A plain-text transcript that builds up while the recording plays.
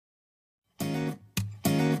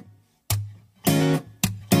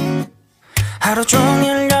하루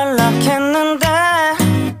종일 연락했는데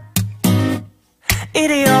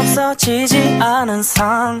일이 없어지지 않은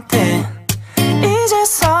상태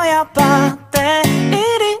이제서야 봤대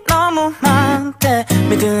일이 너무 많대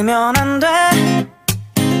믿으면 안 돼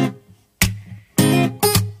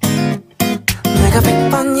내가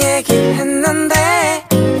 100번 얘기했는데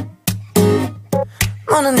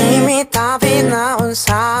너는 이미 답이 나온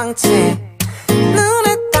상태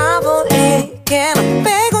눈에 다 보이게 너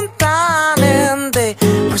빼곤 따는데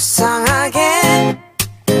불쌍하게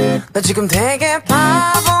너 지금 되게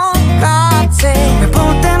바보 같아 왜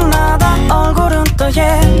볼 때마다 얼굴은 더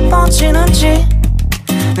예뻐지는지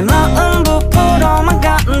내 마음 부풀어만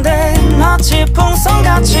가는데 마치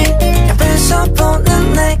풍선같이 옆에서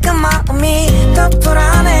보는 내 그 마음이 더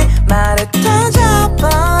불안해 말을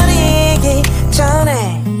터져버리기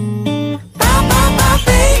전에 빠빠빠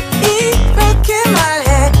baby 이렇게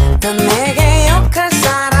말해 넌 내게 욕할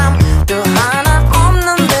사람 또 하나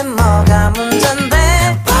없는데 뭐가 문제인데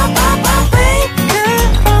빠빠빠 baby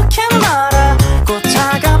그렇게 말하고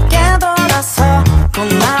차갑게 돌아서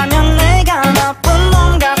혼나면 내가 나쁜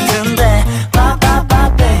놈 같은데 빠빠빠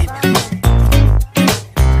baby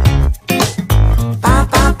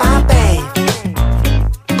빠빠빠 baby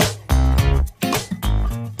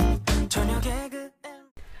저녁에 그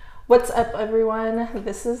What's up, everyone?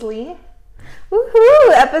 This is Lee,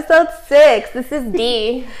 Woohoo! Episode 6. This is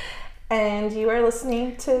D. and you are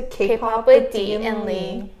listening to K-pop with D and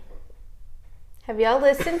Lee. Have y'all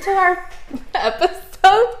listened to our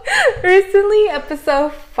episode recently?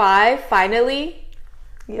 Episode 5, finally.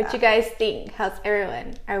 Yeah. What you guys think? How's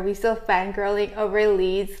everyone? Are we still fangirling over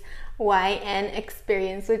Lee's YN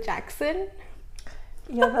experience with Jackson?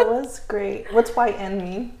 Yeah, that was great. What's YN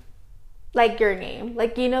mean? Like your name.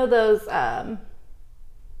 Like, you know those YN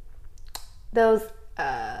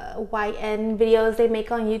videos they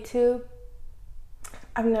make on YouTube?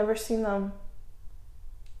 I've never seen them.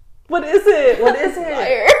 What is it? What is it?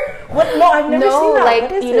 Liar. What? No, I've never seen that. Like,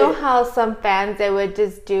 what is you it? know how some fans, they would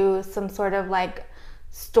just do some sort of like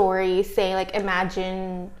story saying like,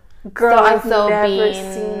 imagine Girl, I've so-and-so never being...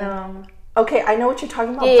 seen them. Okay, I know what you're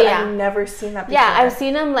talking about, Yeah, but yeah. I've never seen that before. Yeah, I've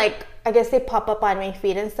seen them, like, I guess they pop up on my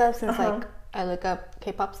feed and stuff since like I look up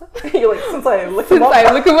K-pop stuff. You're like, since I looked them up. I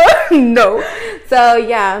look them up? No. So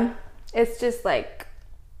yeah, it's just like,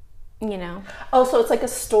 you know. Oh, so it's like a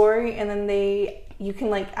story, and then you can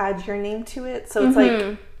like add your name to it. So it's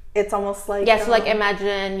like, it's almost like... Yeah, so like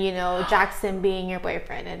imagine, you know, Jackson being your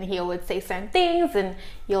boyfriend and he would say certain things and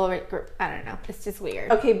you'll, I don't know, it's just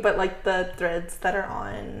weird. Okay, but like the threads that are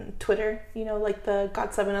on Twitter, you know, like the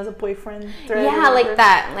GOT7 as a boyfriend thread. Yeah, like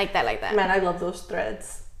that. Man, I love those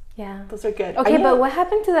threads. Yeah. Those are good. Okay, but what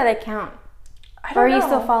happened to that account? I Or don't are you know.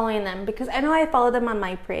 still following them? Because I know I followed them on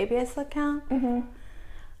my previous account.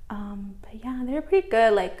 But yeah, they're pretty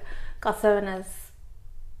good. Like, GOT7 as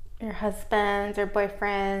your husbands or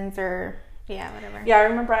boyfriends or yeah, whatever. Yeah, I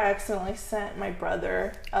remember I accidentally sent my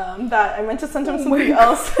brother that I meant to send him something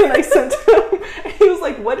else, and I sent him, and he was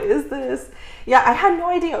like, "What is this?" Yeah, I had no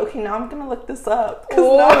idea. Okay, now I'm gonna look this up.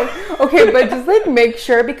 Okay, but just like make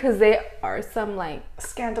sure because they are some like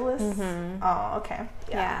Scandalous. Oh, okay.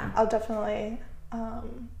 Yeah. I'll definitely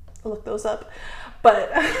look those up.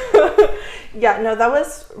 But yeah, no, that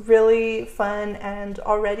was really fun, and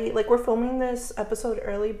already, like, we're filming this episode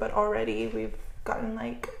early, but already we've gotten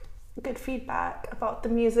like good feedback about the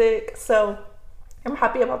music, so I'm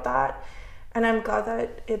happy about that, and I'm glad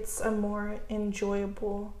that it's a more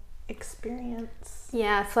enjoyable experience.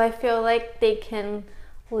 yeah. So I feel like they can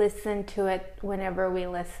listen to it whenever we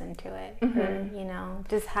listen to it, or, you know,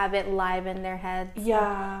 just have it live in their heads.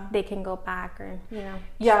 Yeah, They can go back or you know,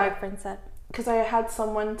 Yeah. reference it. because I had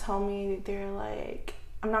someone tell me, they're like,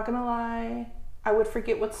 I'm not gonna lie, I would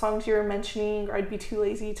forget what songs you were mentioning, or I'd be too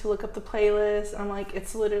lazy to look up the playlist. I'm like,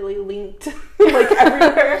 it's literally linked like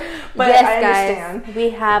everywhere. But yes, I understand. guys, we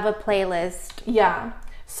have a playlist. Yeah.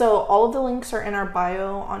 So all of the links are in our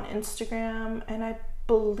bio on Instagram, and I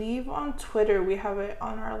believe on Twitter we have it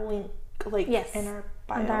on our link, like Yes, in our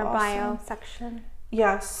bio. in our also. bio section.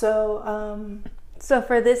 Yeah. So So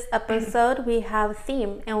for this episode, we have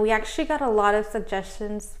theme, and we actually got a lot of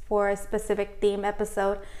suggestions for a specific theme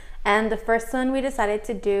episode. And the first one we decided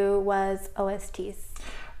to do was OSTs.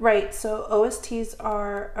 right. So OSTs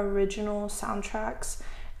are original soundtracks,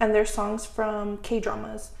 and they're songs from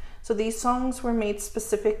K-dramas. So these songs were made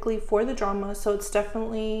specifically for the drama. So it's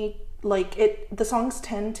definitely like the songs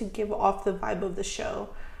tend to give off the vibe of the show.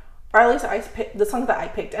 Or at least I picked the songs that I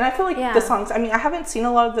picked. And I feel like the songs, I mean, I haven't seen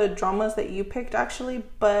a lot of the dramas that you picked actually,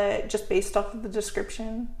 but just based off of the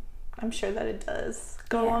description, I'm sure that it does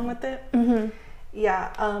go along with it.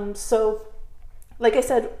 Yeah. So like I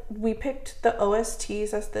said, we picked the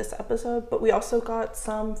OSTs as this episode, but we also got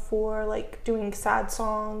some for like doing sad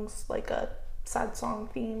songs, like a sad song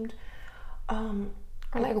themed.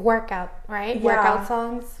 Or like workout, right? Yeah. Workout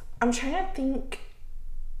songs. I'm trying to think,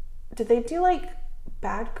 did they do like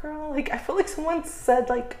Bad Girl? Like I feel like someone said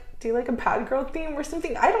like do like a Bad Girl theme or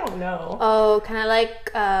something. I don't know. Oh, kind of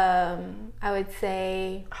like I would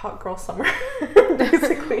say Hot Girl Summer,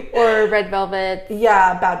 basically. or Red Velvet.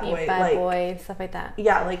 Yeah, Bad Boy. Bad like, Boy, stuff like that.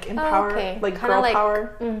 Yeah, like empower, like Kinda girl like,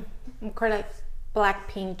 power. Kind of like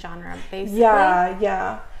Blackpink genre, basically.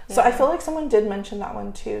 Yeah. So I feel like someone did mention that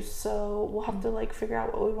one too. So we'll have to like figure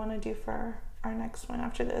out what we want to do for our next one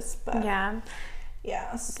after this. But yeah.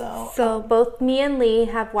 So both me and Lee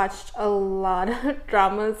have watched a lot of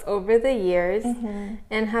dramas over the years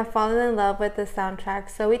and have fallen in love with the soundtrack.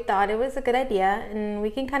 So we thought it was a good idea, and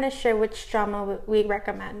we can kind of share which drama we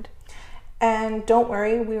recommend. And don't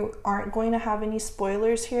worry, we aren't going to have any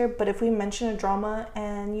spoilers here, but if we mention a drama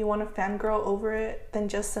and you want to fangirl over it, then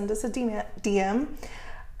just send us a DM.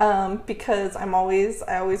 Because I always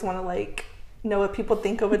want to like know what people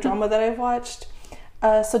think of a drama that I've watched.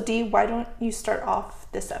 So Dee, why don't you start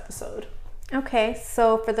off this episode? Okay,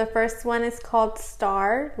 so for the first one, it's called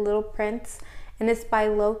Star, Little Prince, and it's by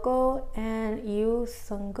Loco and Yoo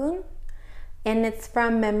Sung-gun, and it's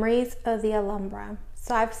from Memories of the Alhambra.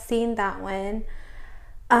 So I've seen that one.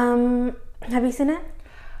 Have you seen it?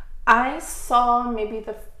 I saw maybe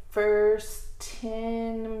the first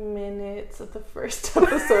 10 minutes of the first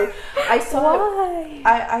episode. I saw Why?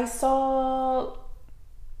 I saw.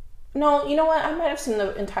 No, you know what? I might have seen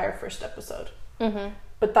the entire first episode,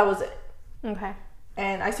 but that was it. Okay.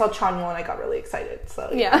 And I saw Chanyeol and I got really excited. So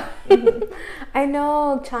Yeah. I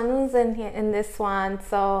know Chanyeol's in this one.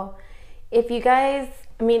 So if you guys,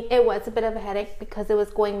 I mean, it was a bit of a headache because it was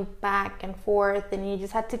going back and forth and you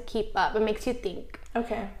just had to keep up. It makes you think.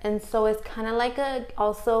 Okay. And so it's kind of like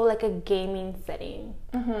also like a gaming setting.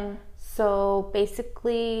 So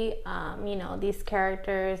basically, these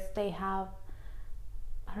characters, they have,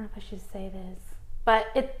 I don't know if I should say this, but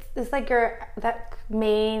it's like that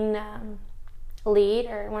main lead,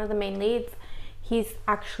 or one of the main leads, he's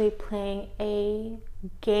actually playing a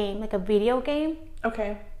game, like a video game.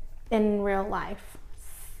 Okay. In real life.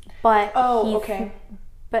 But okay.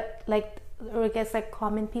 But like, I guess like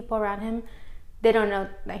common people around him, they don't know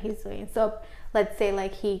that he's doing. So let's say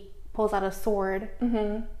like he pulls out a sword,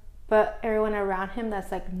 but everyone around him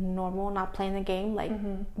that's like normal, not playing the game, like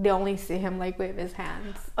they only see him like wave his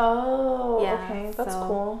hands. Oh, Yeah, okay, that's so-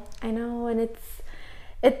 cool. I know, and it's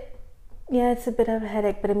a bit of a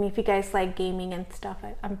headache, but I mean, if you guys like gaming and stuff,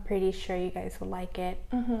 I'm pretty sure you guys will like it.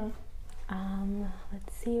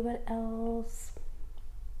 Let's see what else.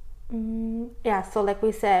 Yeah, so like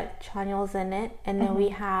we said, Chanyeol's in it, and then we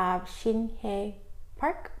have Shin Hye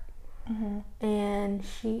Park, and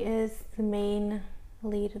she is the main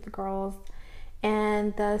lead of the girls,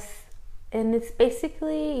 and it's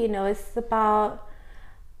basically, it's about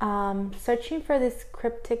searching for this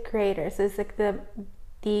cryptic creator. So it's like the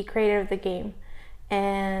creator of the game,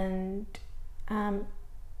 and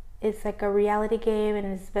it's like a reality game,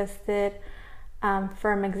 and it's vested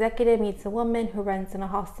firm executive meets a woman who runs in a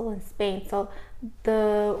hostel in Spain. So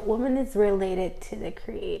the woman is related to the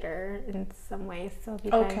creator in some ways. So if you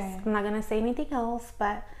guys, I'm not gonna say anything else,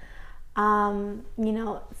 but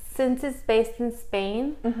since it's based in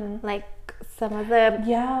Spain, like some of the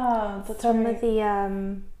of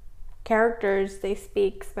the characters, they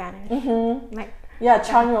speak Spanish. Like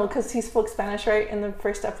Chanyeol, because he spoke Spanish, right, in the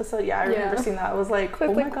first episode. I remember seeing that. I was like,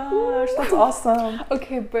 oh my gosh, that's awesome.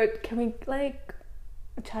 Okay, but can we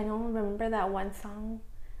Chanyeol, remember that one song,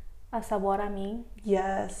 A Sabor a Mi?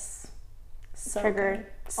 Yes. So Triggered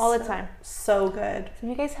good. all the time. So good. So if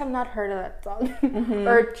you guys have not heard of that song,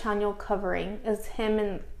 or Chanyeol covering, it's him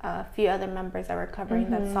and a few other members that were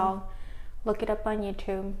covering that song. Look it up on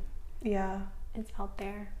YouTube. Yeah. It's out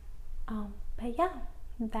there. But yeah,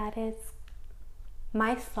 that is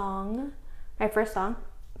my first song,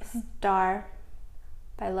 Star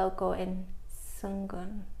by Loco and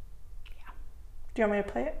Sung-gun. Do you want me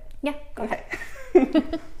to play it? Yeah. Okay.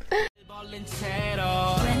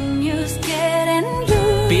 When you scared and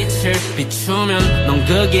blue 빛을 비추면 넌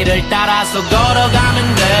그 길을 따라서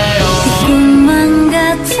걸어가면 돼요 꿈만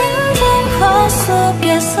같은 동화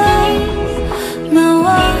속에서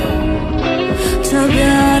너와 저 별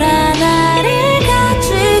하나를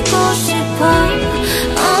가지고 싶어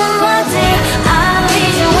Oh my dear, I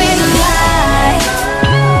lead you with the light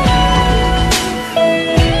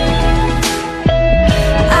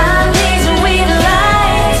I lead you with the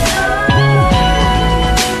light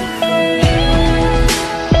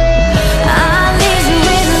I lead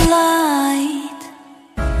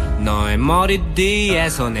머리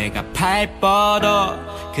뒤에서 내가 팔 뻗어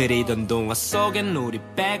그리던 동화 속엔 우리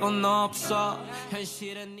빼곤 없어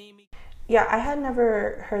현실은 이미 Yeah, I had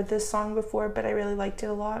never heard this song before, but I really liked it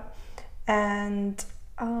a lot. And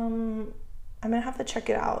I'm gonna have to check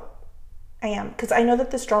it out. I am, because I know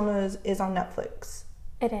that this drama is on Netflix.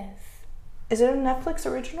 It is. Is it a Netflix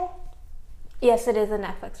original? Yes, it is a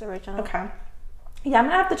Netflix original. Okay. Yeah, I'm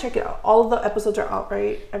gonna have to check it out. All of the episodes are out,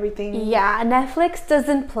 right? Everything? Yeah, Netflix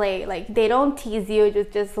doesn't play. Like, they don't tease you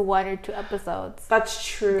with just 1 or 2 episodes. That's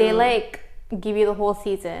true. They, like, give you the whole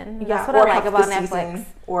season. Yeah, that's what I like about the Netflix. Season,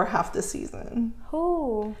 or half the season.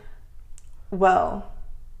 Who? Well,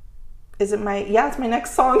 is it my... Yeah, it's my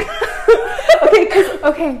next song.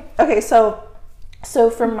 Okay, so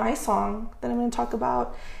for my song that I'm going to talk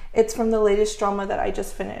about, it's from the latest drama that I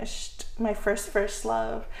just finished, My First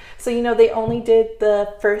Love. So, you know, they only did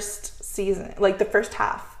the first season, like the first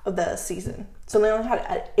half of the season. So they only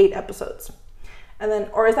had 8 episodes. And then,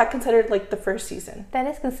 or is that considered like the first season? That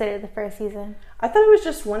is considered the first season. I thought it was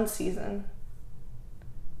just 1 season.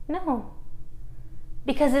 No.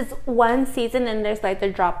 Because it's 1 season and there's like the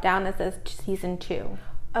drop down that says season 2.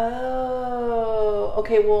 Oh,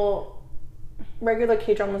 okay, well, regular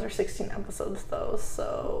K-dramas are 16 episodes though,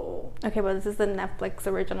 so... Okay, but this is the Netflix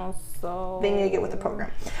original, so... They need to get with the program.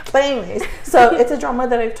 But anyways, so it's a drama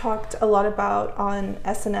that I've talked a lot about on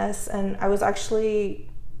SNS, and it was actually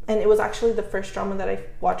the first drama that I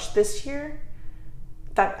watched this year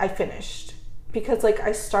that I finished. Because, like,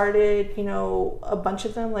 I started, you know, a bunch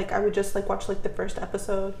of them. Like, I would just, like, watch, like, the first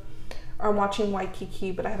episode. Or I'm watching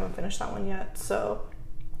Waikiki, but I haven't finished that one yet. So,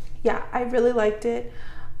 yeah, I really liked it.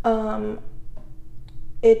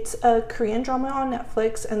 It's a Korean drama on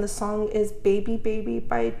Netflix, and the song is Baby Baby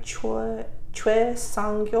by Choi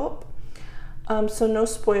Sang-hyop. So no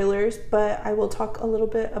spoilers, but I will talk a little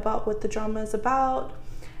bit about what the drama is about.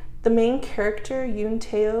 The main character, Yoon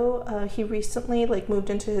Tae-oh, he recently like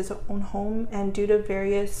moved into his own home, and due to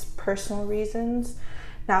various personal reasons,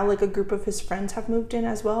 now like a group of his friends have moved in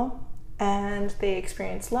as well, and they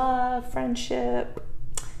experience love, friendship,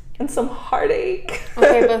 and some heartache.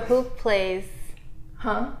 Okay, but who plays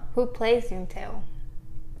Yoon Tae-oh?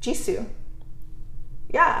 Jisoo.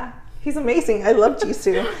 Yeah, he's amazing. I love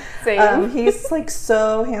Jisoo. Same. He's like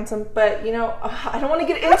so handsome, but you know, I don't want to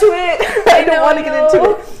get into it. I don't want to get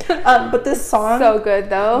into it. But this song, so good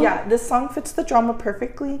though. Yeah, this song fits the drama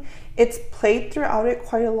perfectly. It's played throughout it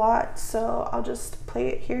quite a lot, so I'll just play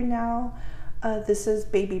it here now. This is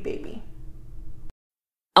Baby Baby.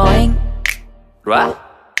 어잉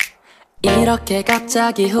라 이렇게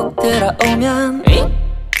갑자기 훅 들어오면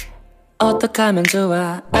어떡하면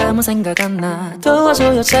좋아 아무 생각 안 나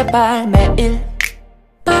도와줘요 제발 매일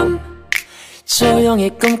밤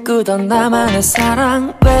조용히 꿈꾸던 나만의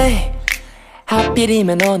사랑 왜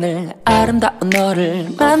하필이면 오늘 아름다운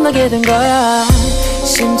너를 만나게 된 거야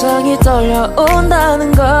심장이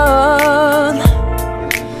떨려온다는 건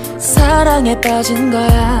사랑에 빠진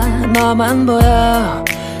거야 너만 보여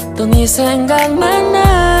또 네 생각만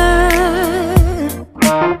나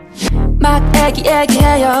막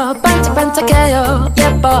애기애기해요 반짝반짝해요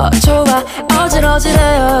예뻐 좋아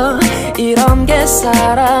어질어질해요 이런 게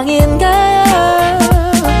사랑인가요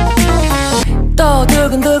또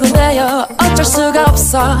두근두근대요 어쩔 수가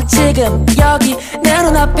없어 지금 여기 내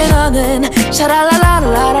눈앞에 너는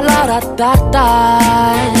샤랄라라라라라라따따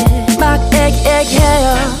막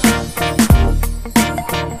애기애기해요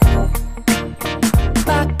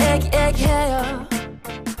막 애기애기해요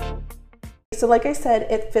So like I said,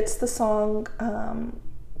 it fits the song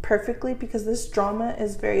perfectly because this drama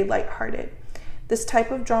is very lighthearted. This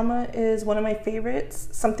type of drama is one of my favorites,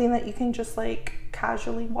 something that you can just like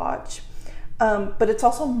casually watch, but it's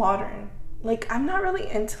also modern. Like I'm not really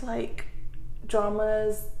into like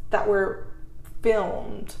dramas that were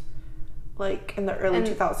filmed like in the early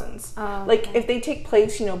 2000s. Okay. Like if they take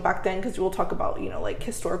place, you know, back then, because we'll talk about, you know, like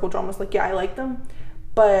historical dramas, like yeah, I like them,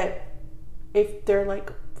 but if they're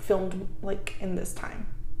like filmed like in this time,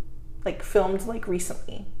 like filmed like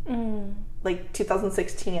recently, like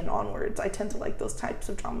 2016 and onwards, I tend to like those types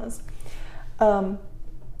of dramas. But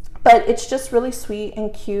it's just really sweet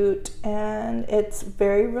and cute, and it's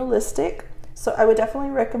very realistic. So I would definitely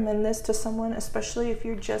recommend this to someone, especially if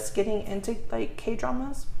you're just getting into like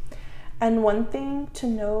K-dramas. And one thing to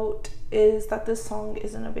note is that this song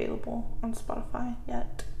isn't available on Spotify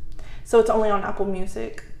yet. So it's only on Apple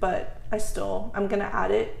Music, but I'm gonna add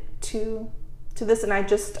it to this, and I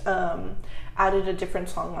just added a different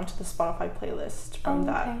song onto the Spotify playlist from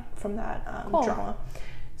that Cool. drama.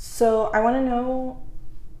 So I want to know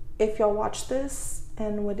if y'all watched this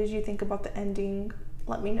and what did you think about the ending.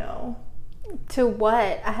 Let me know. To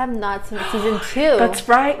what? I have not seen season 2. That's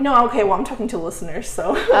right. No, okay. Well, I'm talking to listeners,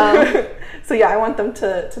 so so yeah, I want them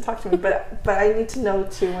to talk to me, but I need to know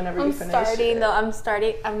too whenever you finish. I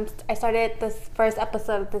started the first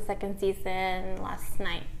episode of the second season last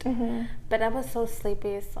night, but I was so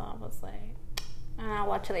sleepy, so I was like, I'll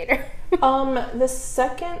watch it later. The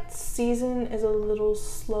second season is a little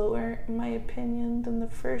slower, in my opinion, than the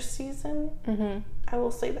first season. I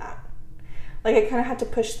will say that. Like, I kind of had to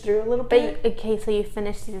push through a little bit. But, okay, so you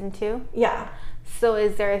finished season 2? Yeah. So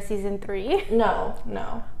is there a season 3? No.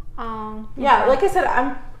 Yeah, like I said,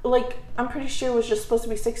 I'm pretty sure it was just supposed to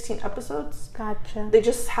be 16 episodes. Gotcha. They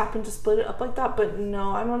just happened to split it up like that, but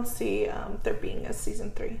no, I don't see there being a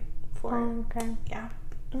season 3 for it. Okay. Yeah.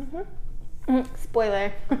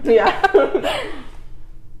 Spoiler. Yeah.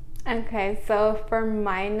 Okay, so for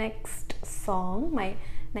my next song, my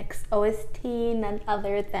next OST, none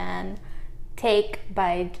other than Take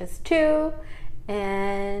by Just2,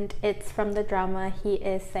 and it's from the drama He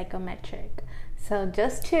Is Psychometric. So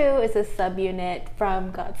Just2 is a subunit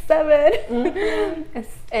from GOT7,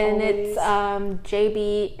 and it's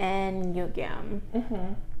JB and Yoogyeom.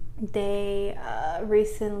 They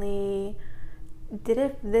recently did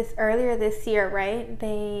it earlier this year, right?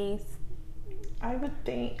 I would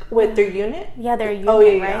think with their unit. Yeah, their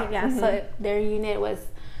unit, right? Yeah. So their unit was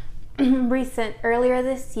earlier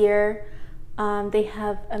this year. They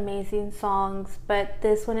have amazing songs, but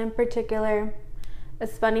this one in particular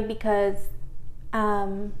is funny because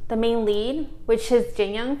the main lead, which is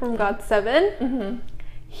Jin-young from GOT7,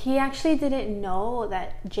 he actually didn't know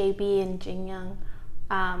that JB and Jin-young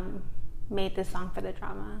made this song for the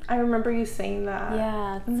drama. I remember you saying that.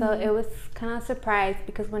 Yeah, so it was kind of surprised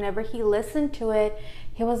because whenever he listened to it,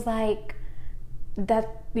 he was like,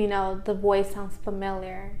 that, you know, the voice sounds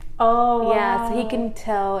familiar. Oh, wow. Yeah, so he can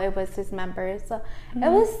tell it was his member. So it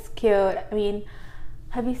was cute. I mean,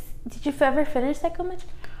 did you ever finish Psychometric?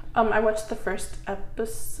 I watched the first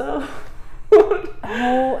episode.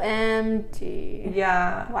 OMG.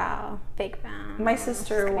 Yeah. Wow, fake fan. My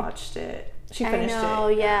sister watched it. She finished it. Oh,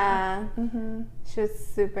 yeah. She was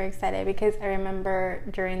super excited because I remember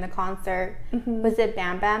during the concert, was it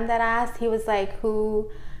Bam Bam that asked? He was like, who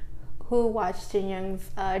watched Jin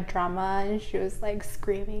Young's drama? And she was like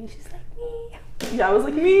screaming. She's like, me. Yeah, I was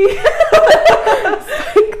like, me.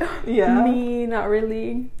 Yeah. Me, not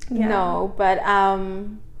really. Yeah. No, but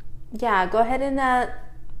yeah, go ahead and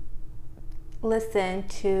listen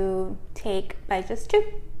to Take by Just2.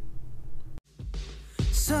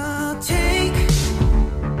 So take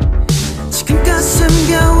지금껏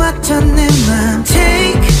숨겨왔던 내 맘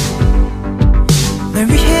Take 널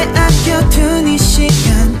위해 아껴둔 이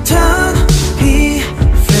시간 Don't be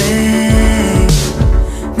afraid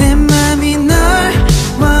내 맘이 널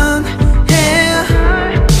원해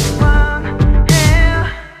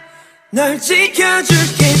널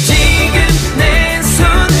지켜줄게 지금 내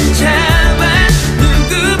손을 잡아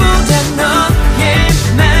누구보다 너의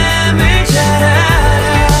맘을 잘 알아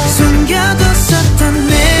숨겨뒀었던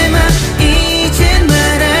내 맘 이젠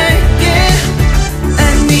말할게 I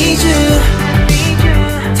need you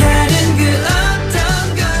다른 그 어떤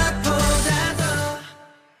것보다도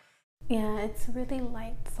Yeah, it's a really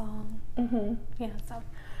light song. Yeah,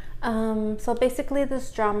 so basically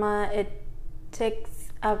this drama, it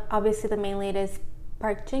takes obviously the main lead is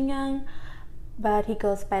Park Jin-young, but he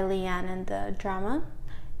goes by Lian in the drama,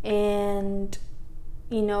 and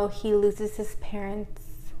you know, he loses his parents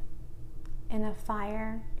in a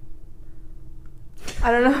fire.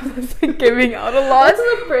 I don't know if that's like giving out a lot. That's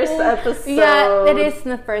the first episode. Yeah, it is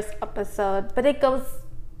in the first episode, but it goes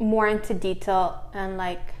more into detail and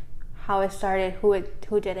like how it started, who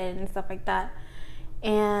did it, and stuff like that.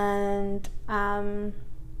 And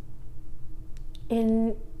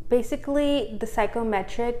in basically the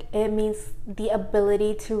psychometric, it means the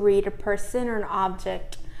ability to read a person or an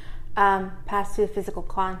object past to physical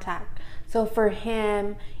contact. So for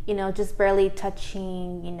him, you know, just barely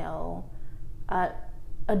touching, you know,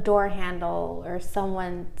 a door handle or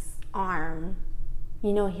someone's arm,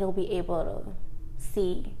 you know, he'll be able to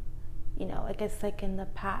see, you know, I guess like in the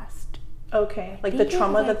past. Okay, like the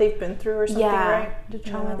trauma that they've been through or something, right? The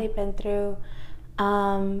trauma they've been through.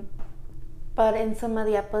 But in some of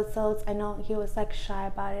the episodes, I know he was like shy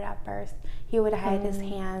about it at first. He would hide his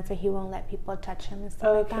hands, or he won't let people touch him and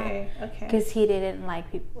stuff like that. Okay. Because he didn't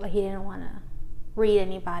like people. He didn't want to read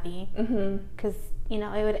anybody. Because you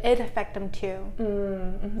know it'd affect him too.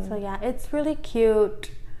 So yeah, it's really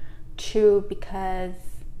cute too because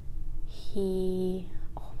he.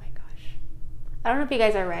 Oh my gosh, I don't know if you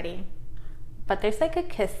guys are ready, but there's like a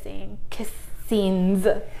kiss scenes.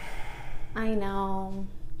 I know.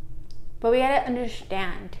 But we gotta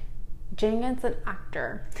understand, Jingyoung's an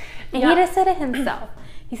actor. And Yeah. he just said it himself.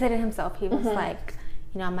 He said it himself. He was like,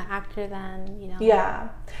 you know, I'm an actor then, you know. Yeah,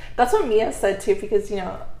 that's what Mia said too, because, you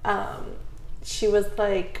know, she was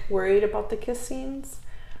like worried about the kiss scenes,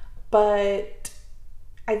 but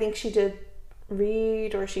I think she did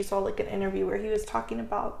read, or she saw like an interview where he was talking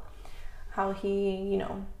about how he, you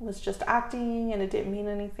know, was just acting and it didn't mean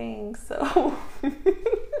anything. So,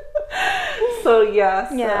 so yeah.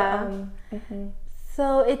 So, Yeah.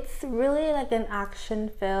 So it's really like an action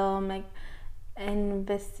film, like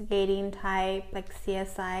investigating type, like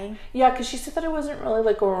CSI. yeah, because she said that it wasn't really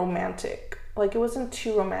like a romantic, like it wasn't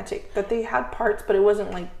too romantic. That they had parts, but it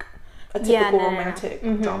wasn't like a typical no. romantic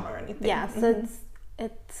drama or anything. Yeah, so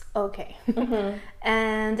it's okay.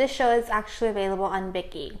 And this show is actually available on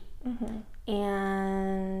Viki.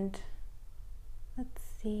 And let's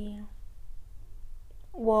see.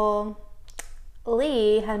 Well,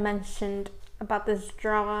 Lee had mentioned about this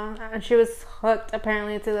drama, and she was hooked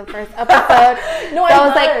apparently to the first episode. No, so I I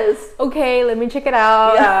was was. like, okay, let me check it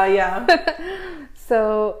out. Yeah.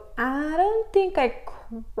 So I don't think I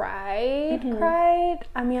cried.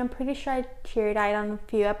 I mean, I'm pretty sure I teary-eyed on a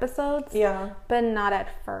few episodes. Yeah. But not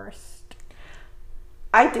at first.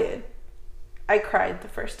 I did. I cried the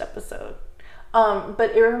first episode.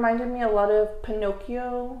 But it reminded me a lot of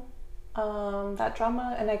Pinocchio, that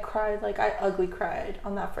drama, and I cried, like I ugly cried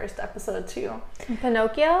on that first episode too.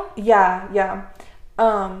 Pinocchio? Yeah.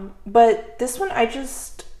 But this one I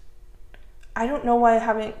don't know why I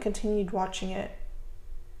haven't continued watching it.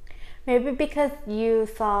 Maybe because you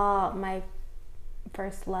saw My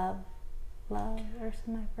First Love, or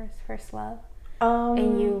My First Love,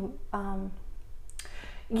 and you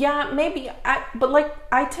Yeah, maybe. But like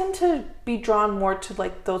I tend to be drawn more to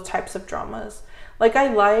like those types of dramas. Like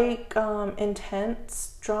I like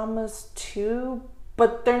intense dramas too,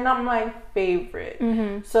 but they're not my favorite.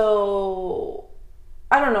 So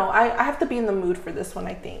I don't know. I have to be in the mood for this one.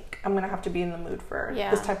 I think I'm gonna have to be in the mood for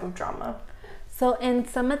this type of drama. So in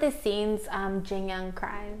some of the scenes, Jingyoung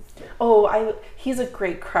cries. Oh, he's a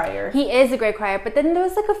great crier. He is a great crier, but then there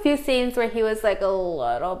was like a few scenes where he was like a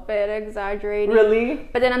little bit exaggerating. Really?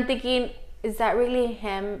 But then I'm thinking, is that really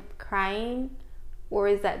him crying, or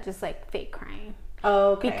is that just like fake crying?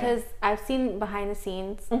 Oh, okay. Because I've seen behind the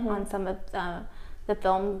scenes on some of the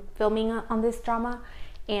filming on this drama,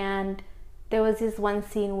 and there was this one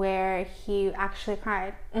scene where he actually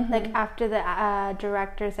cried. Like after the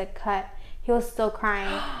directors had cut, he was still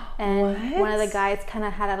crying, and one of the guys kind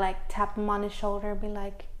of had to like tap him on his shoulder and be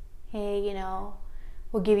like, hey, you know,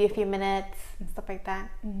 we'll give you a few minutes and stuff like that.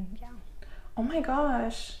 Yeah. Oh my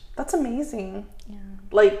gosh, that's amazing. Yeah.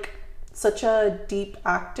 Like such a deep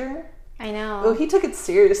actor. I know. Oh, he took it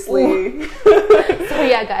seriously. So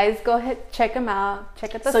yeah, guys, go ahead, check him out.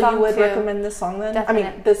 Check out the song. So you would too. recommend this song then? Definitely.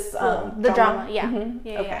 I mean, this the drama. Yeah.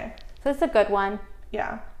 Yeah. Okay. Yeah. So it's a good one.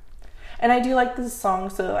 Yeah. And I do like this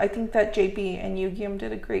song, so I think that JB and Yugyeom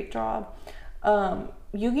did a great job.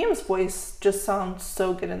 Yugyeom's voice just sounds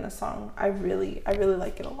so good in the song. I really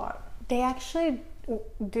like it a lot. They actually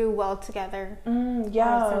do well together.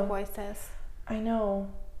 Yeah. Their voices. I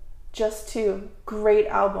know. Just Two, great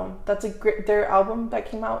album. That's a great. Their album that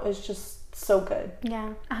came out is just so good.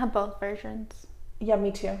 Yeah, I have both versions. Yeah,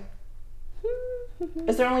 me too.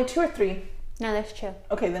 Is there only 2 or 3? No, there's 2.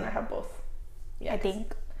 Okay, then I have both. Yeah, I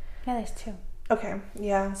think. Yeah, there's 2. Okay,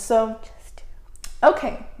 yeah. So, Just 2.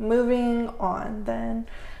 okay, moving on then.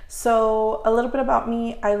 So, a little bit about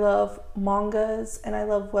me. I love mangas and I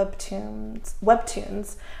love webtoons.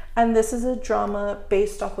 And this is a drama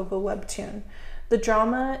based off of a webtoon. The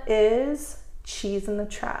drama is Cheese in the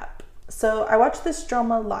Trap. So I watched this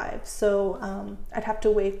drama live. So I'd have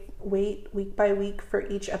to wait week by week for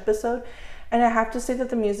each episode. And I have to say that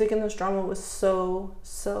the music in this drama was so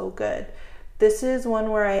good. This is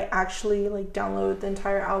one where I actually like downloaded the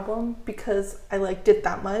entire album because I liked it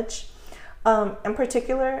that much. In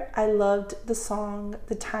particular, I loved the song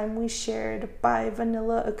The Time We Shared by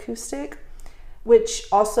Vanilla Acoustic, which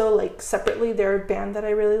also like separately they're a band that I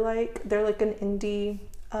really like. They're like an indie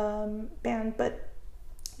band, but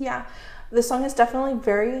yeah, the song is definitely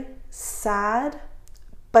very sad,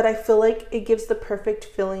 but I feel like it gives the perfect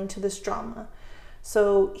feeling to this drama.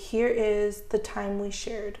 So here is The Time We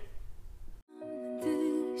Shared.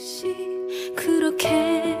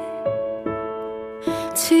 그렇게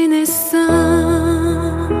지냈어.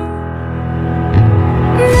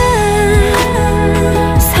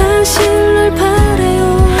 난 사실 널 바래요.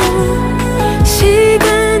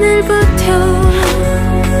 시간을 버텨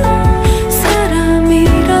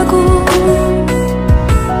사람이라고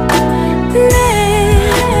내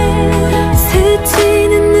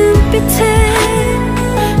스치는 눈빛에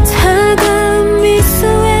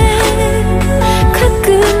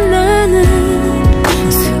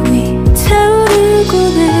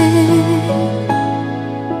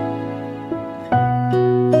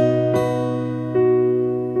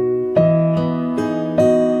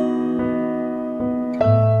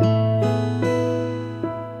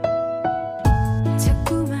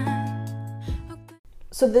자꾸만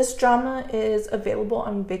So this drama is available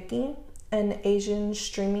on Viki, an Asian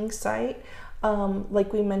streaming site.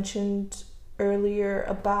 Like we mentioned earlier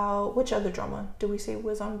about, which other drama did we say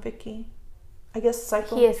was on Viki? I guess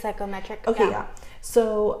Psycho. He is psychometric. Okay, yeah.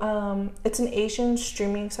 So it's an Asian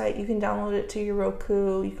streaming site. You can download it to your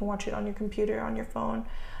Roku. You can watch it on your computer, on your phone.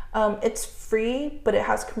 It's free, but it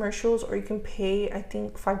has commercials, or you can pay, I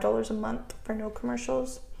think, $5 a month for no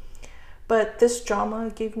commercials. But this drama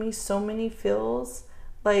gave me so many feels.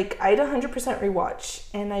 Like, I'd 100% rewatch,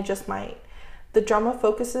 and I just might. The drama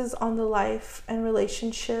focuses on the life and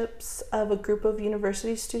relationships of a group of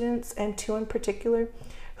university students, and two in particular,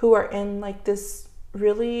 who are in like this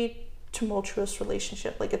really tumultuous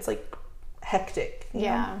relationship. Like, it's like hectic.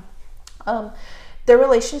 You know? Their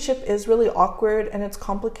relationship is really awkward and it's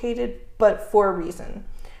complicated, but for a reason.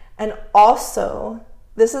 And also,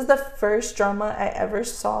 this is the first drama I ever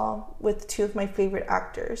saw with two of my favorite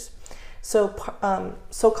actors. So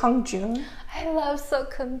So Kang Joon. I love So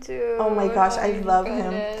Kang Joon. Oh my gosh, I love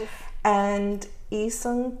him. And Lee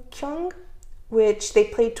Sung Kyung, which they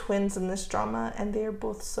play twins in this drama, and they are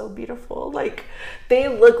both so beautiful. Like, they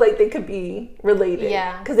look like they could be related.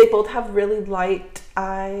 Yeah. Because they both have really light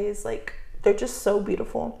eyes. Like, they're just so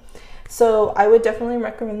beautiful. So I would definitely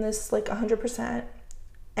recommend this, like, 100%.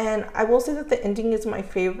 And I will say that the ending is my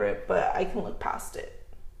favorite, but I can look past it.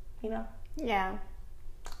 You know? Yeah.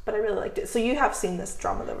 But I really liked it. So you have seen this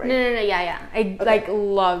drama though, right? No, yeah. I like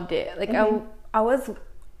loved it. Like I was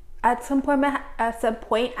at some point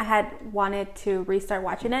I had wanted to restart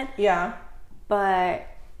watching it. Yeah. But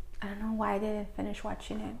I don't know why I didn't finish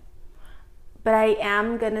watching it. But I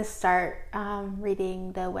am gonna start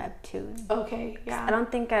reading the webtoon. Okay. Yeah. I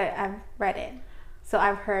don't think I've read it, so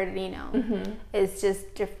I've heard it's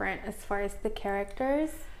just different as far as the characters.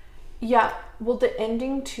 Yeah, well, the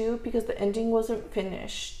ending too, because the ending wasn't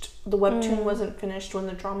finished. The webtoon wasn't finished when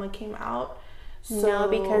the drama came out. So, No,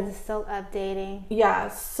 because it's still updating. Yeah,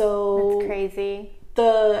 so That's crazy.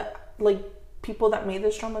 the like people that made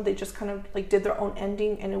this drama, they just kind of like did their own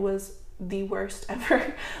ending, and it was the worst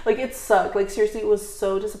ever. Like, it sucked. Like, seriously, it was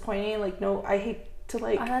so disappointing. Like, no, I hate to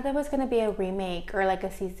like. I thought there was gonna be a remake or like a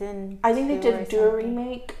season. I think they 2 did or do a something.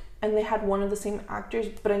 remake, and they had one of the same actors,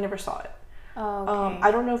 but I never saw it. Oh, okay.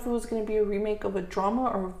 I don't know if it was going to be a remake of a drama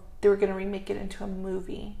or if they were going to remake it into a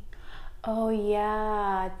movie. Oh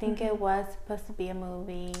yeah, I think it was supposed to be a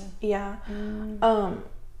movie. Yeah.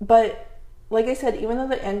 But like I said, even though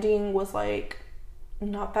the ending was like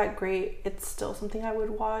not that great, it's still something I would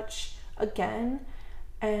watch again.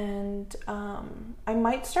 And I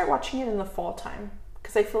might start watching it in the fall time,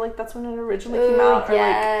 because I feel like that's when it originally came out. Or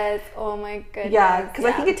Yes. Oh my goodness. yeah, because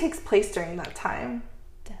I think it takes place during that time.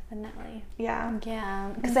 Definitely. Yeah.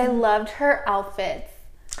 Yeah, because I loved her outfits.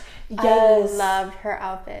 Yes. I loved her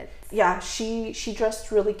outfits. Yeah, she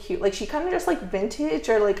dressed really cute. Like, she kind of dressed like vintage,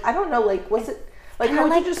 or like, I don't know, like, was it like, Kinda how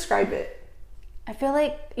would like- you describe it? I feel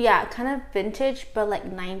like, yeah, kind of vintage, but like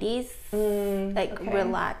 90s. Like okay.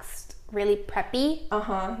 relaxed, really preppy.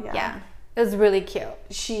 Yeah. Yeah. It was really cute.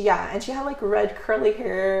 And she had like red curly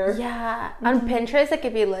hair. Yeah. On Pinterest, like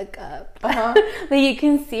if you look up, Uh-huh. like you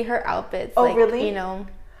can see her outfits. Oh, like, really? You know,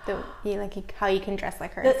 how you can dress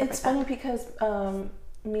like her. and stuff It's like funny because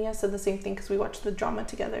Mia said the same thing, because we watched the drama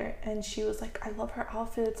together, and she was like, I love her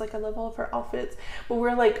outfits, like I love all of her outfits, but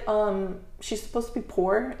we're like, she's supposed to be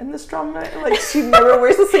poor in this drama, like she never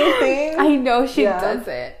wears the same thing. I know she Yeah.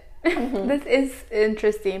 doesn't. This is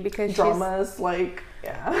interesting because Dramas, like,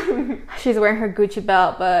 yeah. she's wearing her Gucci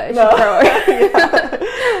belt, but No. she's broke.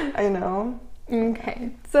 Yeah. I know.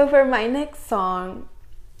 Okay, so for my next song,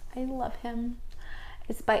 I love him.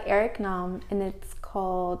 It's by Eric Nam, and it's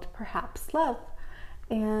called Perhaps Love.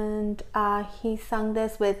 And he sung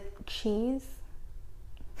this with Cheese.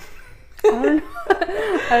 I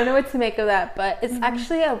don't know what to make of that, but it's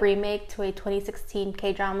actually a remake to a 2016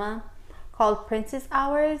 K-drama called Princess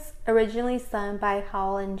Hours, originally sung by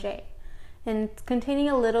Howell and Jay. And it's containing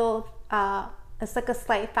a little, it's like a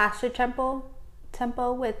slight faster tempo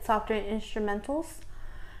with softer instrumentals.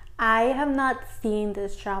 I have not seen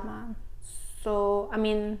this drama, so I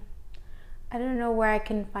mean, I don't know where I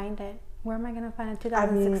can find it. Where am I gonna find it?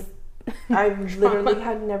 2006. I've literally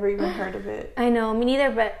had never even heard of it. I know, me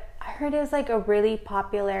neither, but I heard it was like a really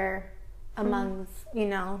popular amongst, you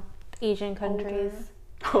know, Asian countries.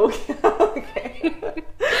 Okay.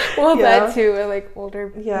 Well, Yeah. that too, like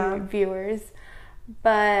older Yeah. viewers.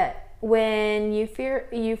 But when you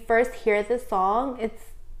first hear the song, it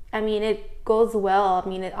goes well. I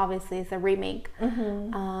mean, it obviously is a remake.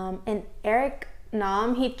 And Eric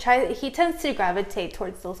Nam, he tends to gravitate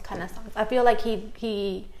towards those kind of songs. I feel like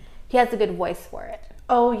he He has a good voice for it.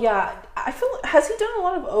 Oh yeah, I feel, has he done a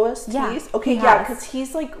lot of OSTs? Yeah, Okay, he yeah, has. because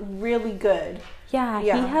he's like really good. Yeah,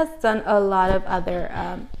 Yeah. he has done a lot of other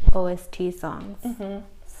OST songs.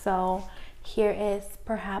 So here is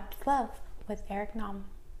Perhaps Love with Eric Nam.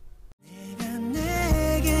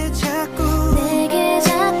 내게 자꾸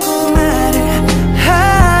말을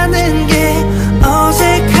하는 게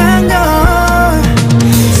어색한 걸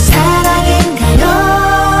사랑인가요?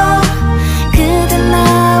 그대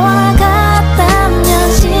나와 같다면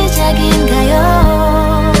시작인가요?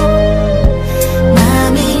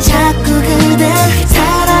 마음이 자꾸 그댈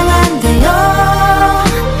사랑한대요.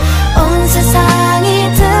 온 세상이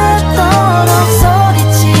듣도록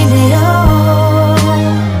소리치네요.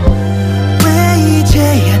 왜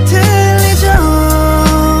이제야 들리죠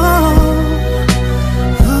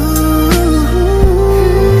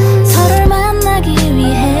서로를 만나기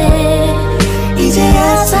위해 이제야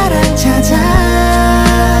사랑 찾아라고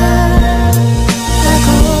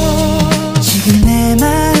지금 내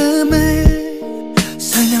마음을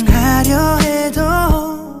설명하려 해도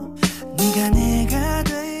네가 내가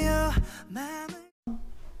되어 마음을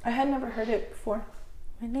I had never heard it before.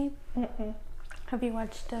 Really? Have you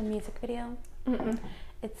watched the music video?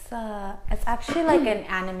 It's actually like an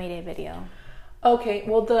animated video. Okay,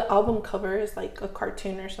 well the album cover is like a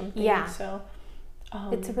cartoon or something. Yeah. So,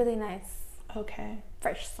 It's a really nice, okay.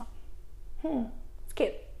 fresh song. It's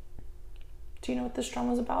cute. Do you know what this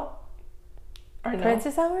drama is about? Or no?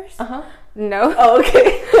 Princess Hours? Uh-huh. No. Oh,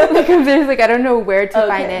 okay. Like I'm serious, like I don't know where to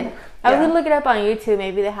find Okay. it. I was Yeah. gonna look it up on YouTube.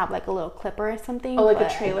 Maybe they have like a little clip or something. Oh, like a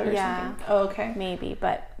but, trailer or yeah, something? Oh, okay. maybe,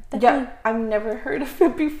 but Yeah, definitely. I've never heard of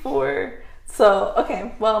it before. So,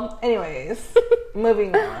 okay, well, anyways,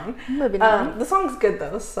 moving on. Moving on. The song's good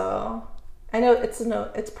though, so I know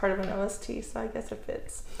it's part of an OST, so I guess it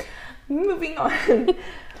fits. Moving on.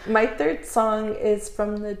 My third song is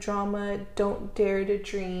from the drama Don't Dare to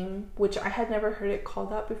Dream, which I had never heard it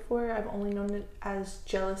called that before. I've only known it as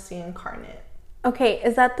Jealousy Incarnate. Okay,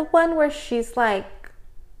 is that the one where she's like?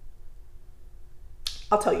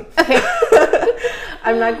 I'll tell you. Okay.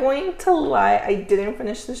 I'm not going to lie, I didn't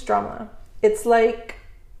finish this drama. It's like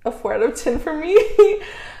a 4 out of 10 for me.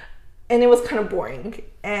 And it was kind of boring.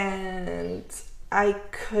 And I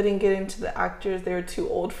couldn't get into the actors. They were too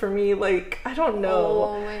old for me. Like, I don't know.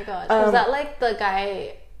 Oh my gosh. Was that like the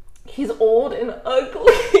guy? He's old and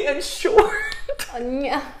ugly and short.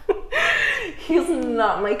 Yeah. He's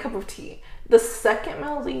not my cup of tea. The second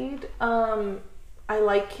male lead, I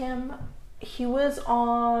like him. He was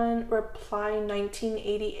on Reply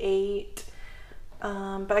 1988,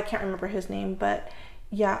 but I can't remember his name. But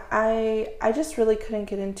yeah, I just really couldn't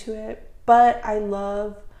get into it. But I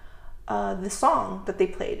love the song that they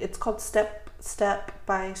played. It's called Step Step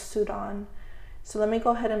by Sudan. So let me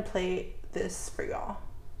go ahead and play this for y'all.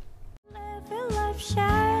 Living life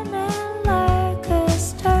shining like a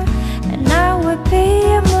star, and I would be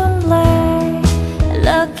a moonlight.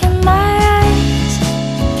 Look in my eyes,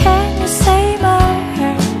 can you say my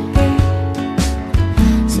heartbeat?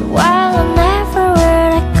 So while I'm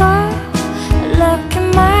everywhere I go, look in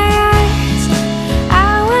my eyes, I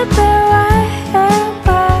will be right here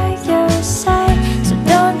by your side. So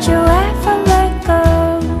don't you ever let go.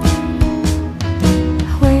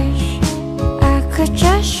 I wish I could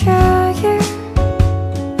just show you,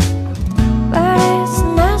 but it's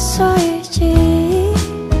not so easy.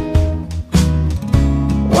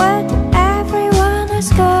 What everyone is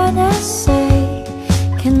gonna say,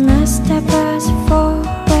 can I step us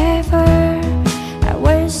forever? I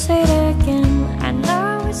will say it again, I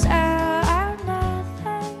know it's our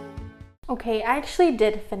nothing. Okay, I actually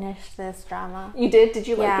did finish this drama. You did? Did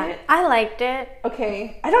you like Yeah, it? I liked it.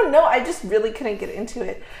 Okay, I don't know, I just really couldn't get into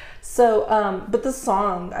it. So but the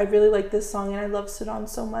song, I really like this song, and I love Sudan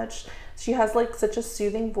so much. She has like such a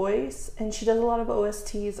soothing voice, and she does a lot of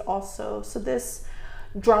OSTs also. So this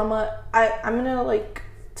drama, I'm gonna like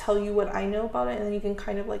tell you what I know about it, and then you can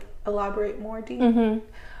kind of like elaborate more deep.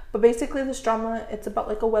 But basically this drama, it's about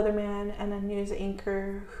like a weatherman and a news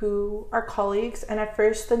anchor who are colleagues. And at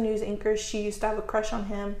first the news anchor, she used to have a crush on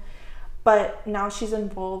him, but now she's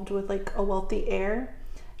involved with like a wealthy heir,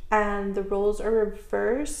 and the roles are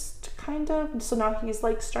reversed kind of. So now he's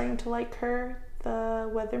like starting to like her,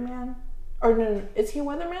 the weatherman. Or no, is he a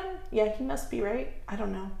weatherman? Yeah, he must be, right? I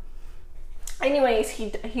don't know. Anyways,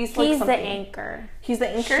 he's like He's something. the anchor. He's the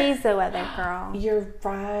anchor? She's the weather girl. You're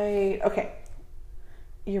right. Okay.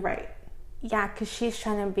 You're right. Yeah, because she's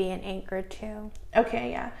trying to be an anchor too.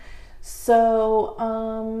 Okay, yeah. So,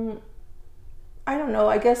 I don't know.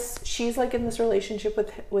 I guess she's like in this relationship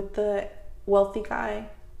with the wealthy guy.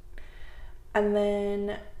 And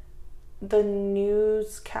then the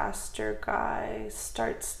newscaster guy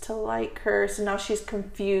starts to like her, so now she's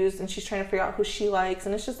confused and she's trying to figure out who she likes,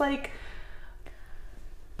 and it's just like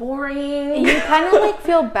boring. You kind of like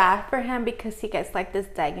feel bad for him because he gets like this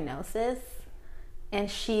diagnosis, and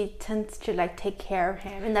she tends to like take care of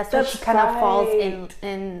him, and that's when she kind of falls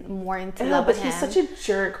in more into love with him. But he's such a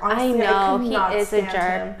jerk. Honestly, I know he is a jerk,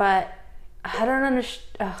 him. but I don't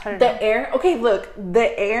understand. The heir. Okay, look,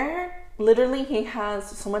 the heir. Literally, he has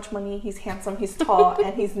so much money. He's handsome. He's tall,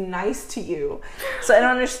 and he's nice to you. So I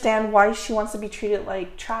don't understand why she wants to be treated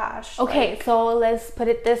like trash. Okay, so let's put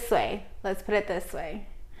it this way.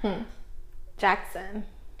 Jackson,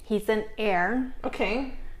 he's an heir.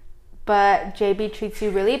 Okay. But JB treats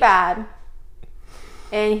you really bad,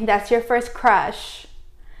 and that's your first crush,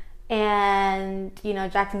 and you know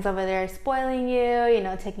Jackson's over there spoiling you, you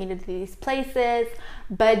know, taking you to these places,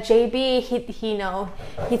 but JB he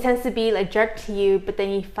tends to be like jerk to you, but then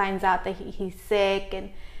he finds out that he's sick, and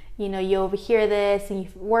you know you overhear this and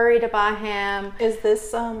you're worried about him. Is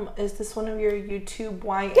this one of your YouTube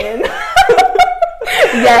YN?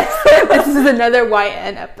 Yes, this is another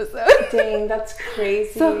YN episode. Dang, that's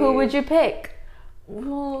crazy. So who would you pick?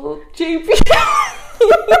 Well, JB.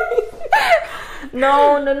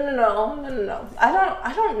 No.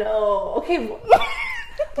 I don't know. Okay,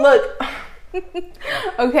 look.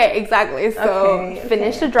 Okay, exactly. So Okay.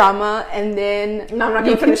 finish the drama, and then No, I'm not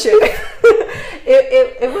gonna finish it.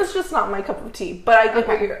 It was just not my cup of tea. But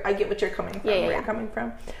I get what you're coming from. Yeah. You're coming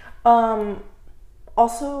from.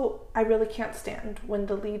 Also, I really can't stand when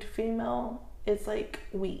the lead female is like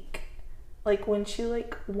weak. Like when she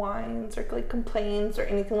like whines or like complains or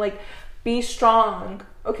anything. Like, be strong,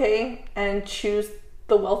 okay, and choose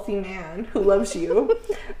the wealthy man who loves you.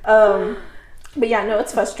 But yeah, no,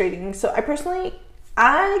 it's frustrating. So I personally,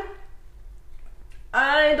 I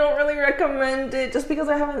don't really recommend it just because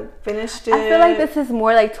I haven't finished it. I feel like this is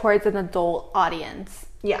more like towards an adult audience.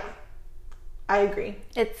 Yeah, I agree.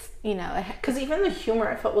 It's, you know, Because even the humor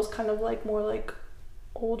I felt was kind of like more like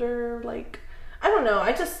older, like, I don't know.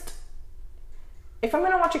 If I'm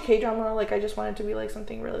gonna watch a K-drama, like I just want it to be like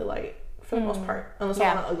something really light for the most part. Unless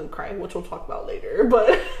I want an ugly cry, which we'll talk about later.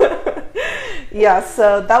 But yeah,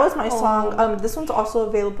 so that was my song. This one's also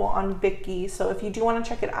available on Viki, so if you do want to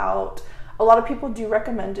check it out, a lot of people do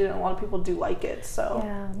recommend it and a lot of people do like it. So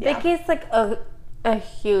yeah. Viki's like a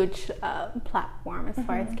huge platform as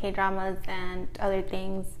far as K-dramas and other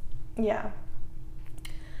things. Yeah.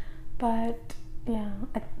 But yeah,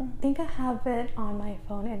 I think I have it on my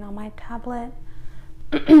phone and on my tablet.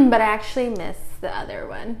 But I actually missed the other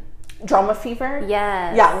one. Drama Fever?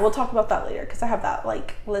 Yes. Yeah, we'll talk about that later because I have that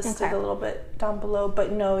like listed Okay. a little bit down below.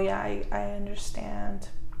 But no, yeah, I understand.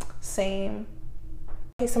 Same.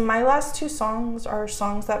 Okay, so my last two songs are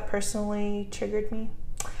songs that personally triggered me.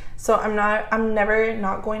 So I'm never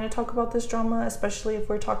not going to talk about this drama, especially if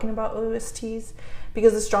we're talking about OSTs,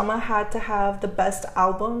 because this drama had to have the best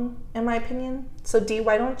album, in my opinion. So D,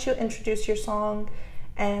 why don't you introduce your song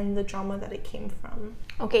and the drama that it came from?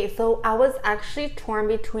 Okay, so I was actually torn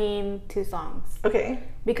between two songs. Okay.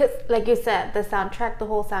 Because, like you said, the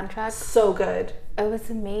whole soundtrack, So good. it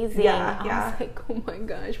was amazing. Yeah, I yeah. was like, oh my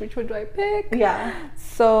gosh, which one do I pick? Yeah.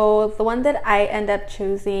 So the one that I end up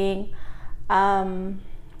choosing,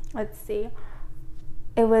 let's see,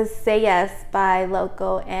 it was Say Yes by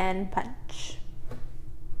Loco and Punch.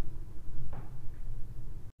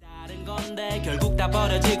 다른 건데 결국 다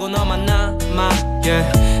버려지고 너만 남아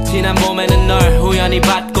yeah. 지난 봄에는 널 우연히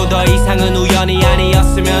봤고 더 이상은 우연이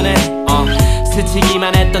아니었으면 해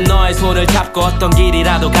스치기만 했던 너의 손을 잡고 어떤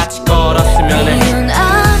길이라도 같이 걸었으면 해 눈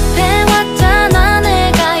앞에 왔잖아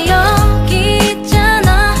내가 여기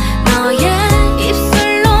있잖아 너의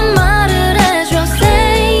입술로 말을 해줘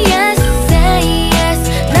Say yes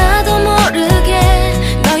나도 모르게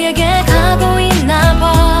너에게 가고 있나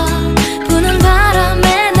봐 부는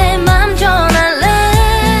바람에 내 맘 전할래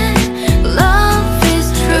Love is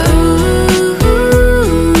true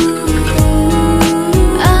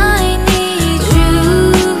I need you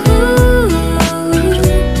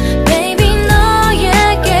Baby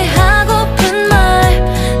너에게 하고픈 말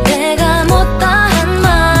내가 못다 한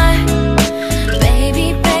말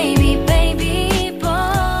Baby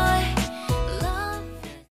boy Love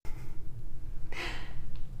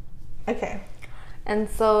Okay. And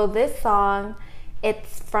so this song,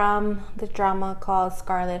 it's from the drama called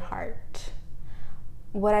Scarlet Heart.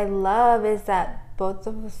 What I love is that both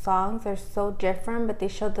of the songs are so different, but they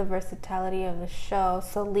show the versatility of the show.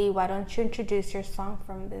 So Lee, why don't you introduce your song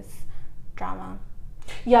from this drama?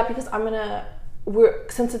 Yeah, because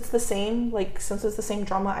since it's the same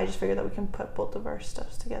drama, I just figured that we can put both of our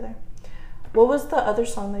stuffs together. What was the other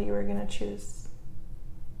song that you were gonna choose?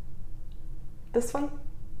 This one?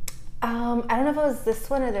 I don't know if it was this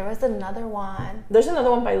one or there was another one. There's another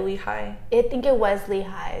one by Lehigh. I think it was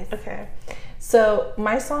Lehigh's. Okay. So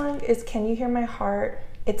my song is Can You Hear My Heart?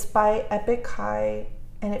 It's by Epic High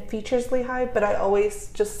and it features Lehigh, but I always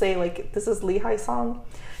just say like this is Lehigh's song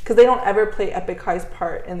because they don't ever play Epic High's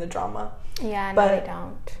part in the drama. Yeah, no, But they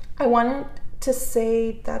don't. I wanted to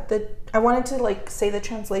say that I wanted to like say the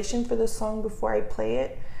translation for the song before I play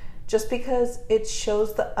it, just because it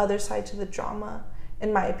shows the other side to the drama,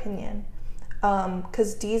 in my opinion.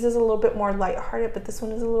 Because Dee's is a little bit more lighthearted, but this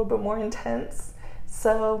one is a little bit more intense.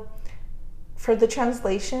 So for the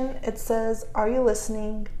translation, it says, "Are you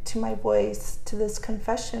listening to my voice, to this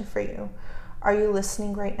confession for you? Are you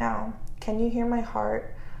listening right now? Can you hear my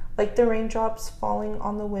heart? Like the raindrops falling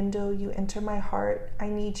on the window, you enter my heart. I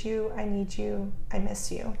need you, I need you, I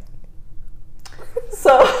miss you."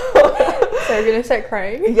 So, So you're gonna start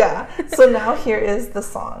crying? yeah. So now here is the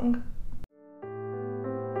song.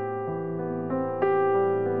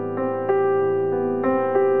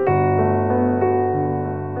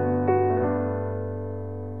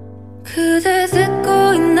 그대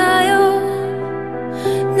듣고 있나요?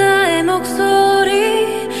 나의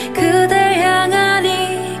목소리 그댈 향한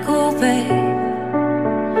이 고백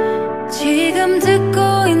지금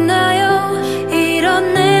듣고 있나요?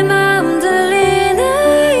 이런 내 마음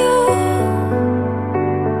들리나요?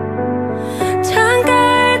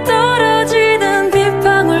 창가에 떨어지는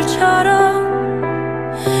빗방울처럼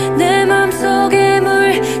내 맘속에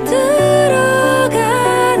물들어가는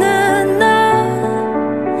너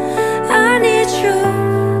I need you,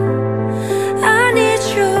 I need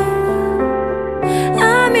you,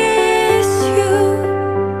 I miss you.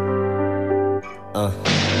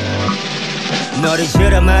 너를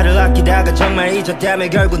잊으려 말을 아끼다가 정말 잊었다면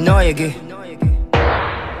결국 너에게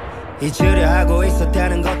잊으려 하고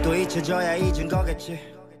있었다는 것도 잊혀져야 잊은 거겠지.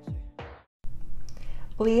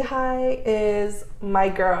 Lehigh is my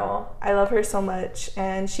girl. I love her so much,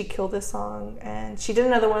 and she killed this song. And she did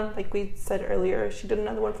another one, like we said earlier. She did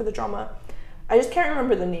another one for the drama. I just can't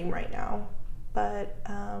remember the name right now, but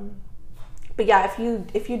yeah,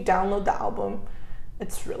 if you download the album,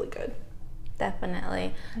 it's really good.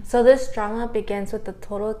 Definitely. So this drama begins with the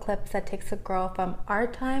total eclipse that takes a girl from our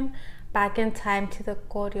time back in time to the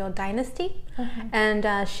Goryeo dynasty, and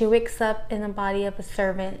she wakes up in the body of a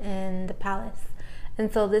servant in the palace.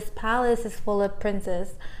 And so this palace is full of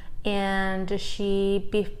princes, and she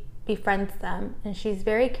befriends them, and she's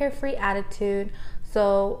very carefree attitude.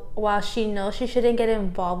 So while she knows she shouldn't get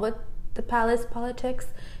involved with the palace politics,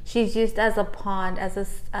 she's used as a pawn, as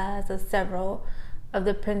several of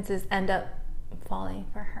the princes end up falling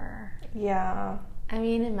for her. Yeah. I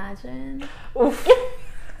mean, imagine. Oof.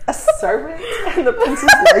 A servant and the princess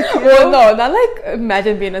like you? Well, no, not like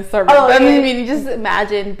imagine being a servant. Oh, I yeah. mean, just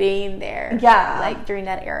imagine being there. Yeah. Like during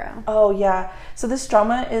that era. Oh, yeah. So this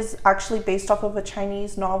drama is actually based off of a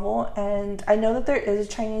Chinese novel, and I know that there is a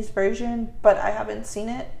Chinese version, but I haven't seen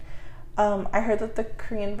it. I heard that the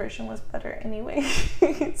Korean version was better anyways.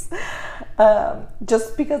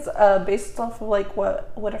 Just because based off of like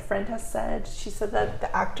what a friend has said, she said that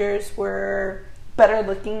the actors were better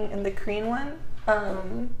looking in the Korean one.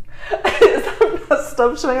 Is that messed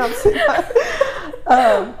up? Should I not say that?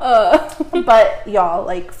 But y'all,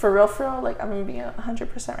 like for real, like I'm gonna be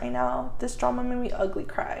 100% right now. This drama made me ugly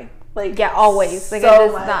cry. Like Yeah, always. Like so it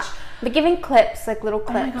is much. not. But giving clips, like little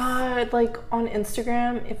Oh my clips. god! Like on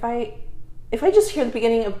Instagram, if I just hear the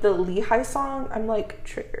beginning of the Lehigh song, I'm like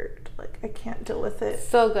triggered. Like I can't deal with it.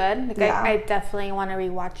 So good. Like Yeah. I definitely want to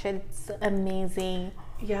rewatch it. It's amazing.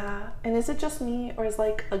 Yeah. And is it just me, or is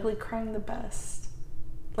like ugly crying the best?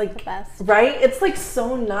 Like The best. right? It's like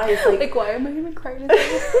so nice. Like why am I even crying? Like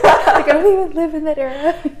I don't even live in that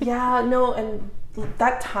era. yeah, no, and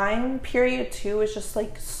that time period too is just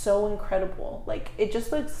like so incredible. Like it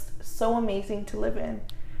just looks so amazing to live in.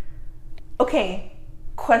 Okay,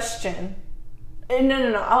 question.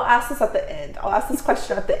 No. I'll ask this at the end. I'll ask this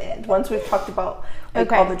question at the end once we've talked about like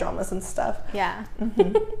Okay. all the dramas and stuff. Yeah.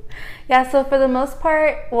 Yeah, so for the most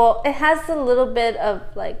part, well, it has a little bit of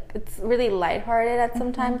like, it's really lighthearted at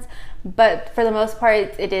sometimes, but for the most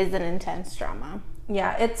part, it is an intense drama.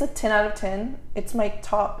 Yeah, it's a 10 out of 10. It's my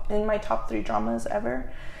top 3 dramas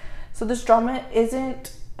ever. So this drama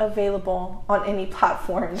isn't available on any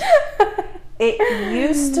platform. It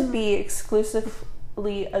used to be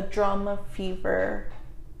exclusively a Drama Fever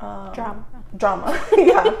drama.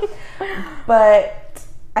 Yeah. But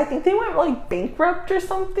I think they went like bankrupt or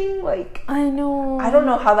something. Like I know. I don't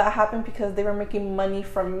know how that happened because they were making money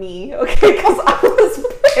from me. Okay, because I was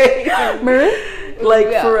paying.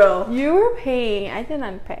 Like, for real. You were paying. I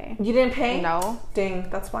didn't pay. You didn't pay? No. Dang,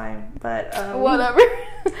 that's fine. But Whatever.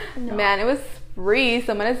 Man, it was free,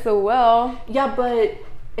 so might as well. Yeah, but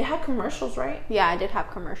it had commercials, right? Yeah, I did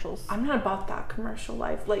have commercials. I'm not about that commercial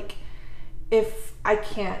life. Like, if I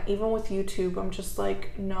can't, even with YouTube, I'm just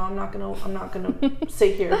like, no, I'm not gonna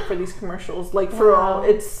sit here for these commercials. Like, for real,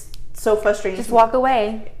 it's so frustrating. Just walk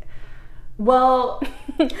away. Well,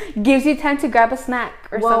 gives you time to grab a snack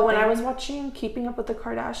or something. well, when I was watching Keeping Up with the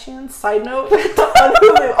Kardashians, side note,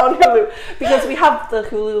 on Hulu, because we have the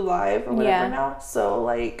Hulu Live or whatever now. So,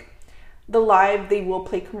 like, the Live, they will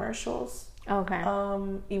play commercials. Okay.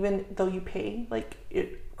 Even though you pay, like,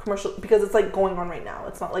 commercial, because it's like going on right now.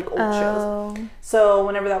 It's not like old shows. So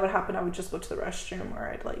whenever that would happen, I would just go to the restroom, or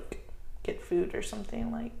I'd like get food or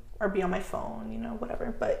something, like, or be on my phone, you know,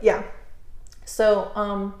 whatever. But yeah. So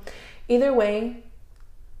either way,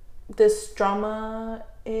 this drama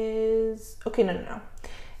is okay. No.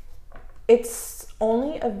 It's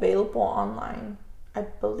only available online, I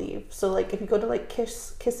believe. So, like, if you go to, like,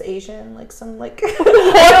 Kiss Asian, like, some, like,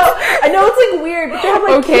 I know it's, like, weird, but they have,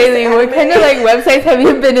 like, okay, Lee, what kind of, like, websites have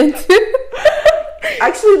you been into?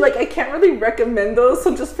 Actually, like, I can't really recommend those,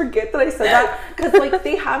 so just forget that I said that, because, like,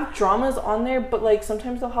 they have dramas on there, but, like,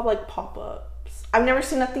 sometimes they'll have, like, pop-ups. I've never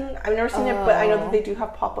seen it, but I know that they do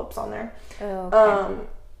have pop-ups on there. Okay.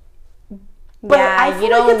 But yeah, I feel you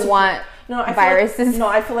don't like it's, want viruses.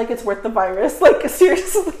 I feel like it's worth the virus. Like,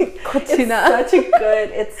 seriously,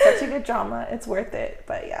 it's such a good drama. It's worth it.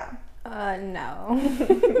 But yeah. No.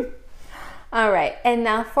 All right, and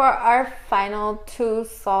now for our final two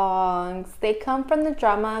songs. They come from the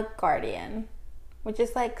drama Guardian, which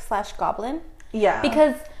is like / Goblin. Yeah.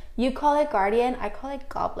 Because you call it Guardian, I call it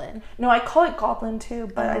Goblin. No, I call it Goblin too,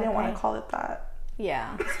 but I didn't want to call it that.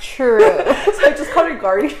 Yeah, it's true. So I just called it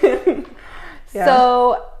Guardian. Yeah.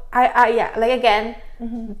 So I like, again,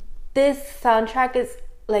 this soundtrack is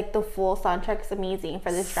like, the full soundtrack is amazing for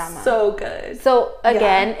this drama. So good. So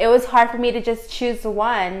again, it was hard for me to just choose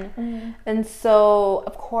one, and so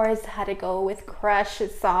of course I had to go with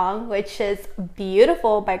Crush's song, which is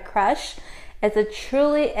Beautiful by Crush. It's a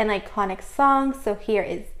truly an iconic song. So here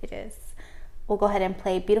it is. We'll go ahead and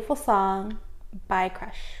play Beautiful Song by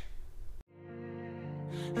Crush.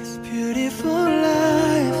 It's beautiful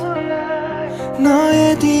life.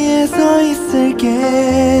 너의 뒤에 서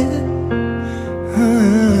있을게.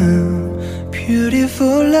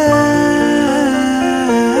 Beautiful life.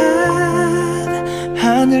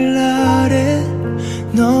 하늘 아래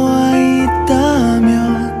너와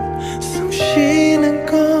있다면 숨 쉬는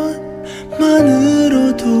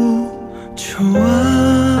것만으로도 좋아.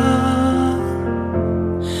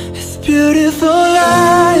 It's beautiful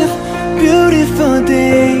life. Beautiful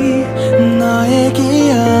day. 너의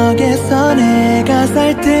기억에서 내가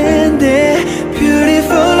살 텐데.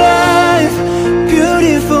 Beautiful life,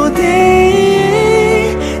 beautiful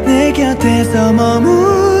day. 내 곁에서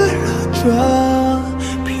머물러줘.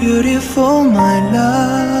 Beautiful my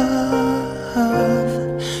love.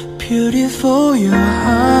 Beautiful your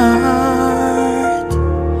heart.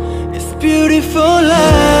 It's beautiful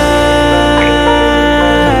life.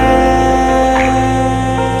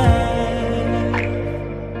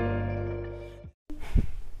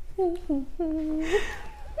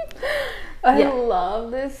 I love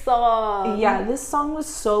this song. Yeah, this song was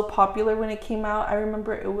so popular when it came out. I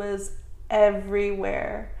remember it was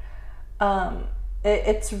everywhere.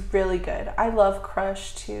 It's really good. I love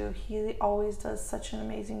Crush too. He always does such an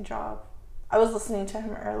amazing job. I was listening to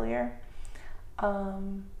him earlier.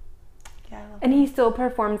 Yeah, And he still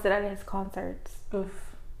performs it at his concerts.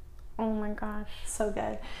 Oof. Oh my gosh. So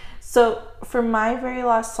good. So for my very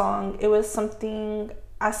last song, it was something,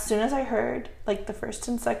 as soon as I heard, like, the first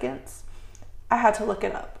 10 seconds, I had to look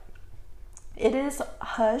it up. It is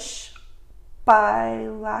Hush by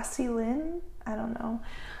Lassie Lynn. I don't know.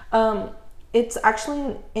 It's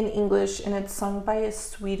actually in English, and it's sung by a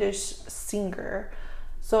Swedish singer.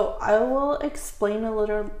 So I will explain a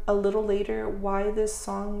little later why this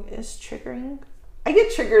song is triggering. I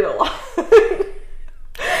get triggered a lot.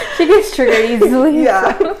 She gets triggered easily.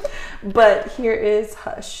 Yeah. But here is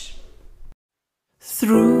Hush.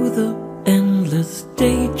 Through the endless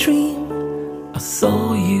daydream, I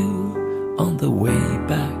saw you on the way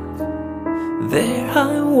back. There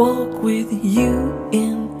I walk with you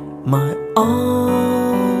in my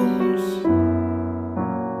arms.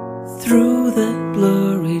 Through the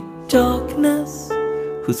blurry darkness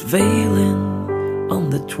who's veiling on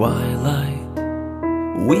the twilight,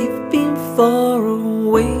 we've been far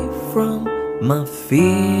away from my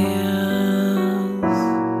fears.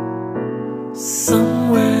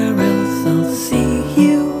 Somewhere else I'll see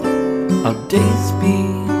you. Our days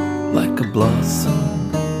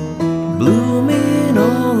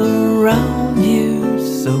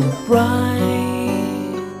so bright.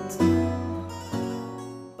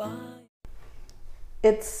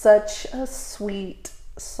 It's such a sweet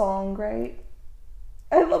song, right?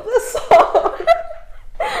 I love this song.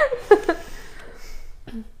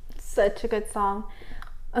 Such a good song.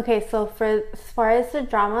 Okay, so for as far as the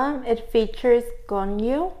drama, it features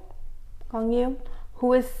Gongyu,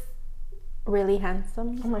 who is really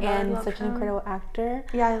handsome Oh my God, I and love such an him. incredible actor,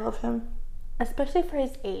 Yeah, I love him. especially for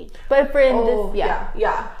his age. But for in this,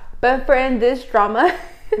 yeah. But for in this drama,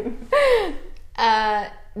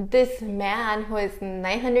 this man who is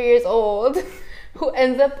 900 years old, who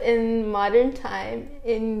ends up in modern time,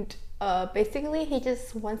 and basically he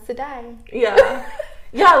just wants to die. Yeah.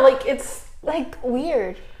 Yeah, like it's, Like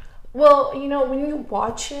weird. well, you know, when you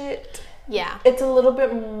watch it, Yeah. it's a little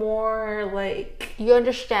bit more like, You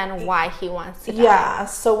understand why he wants to die. yeah,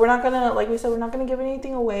 so we're not gonna, like we said, we're not gonna give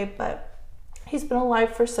anything away, but he's been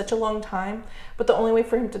alive for such a long time, but the only way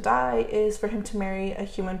for him to die is for him to marry a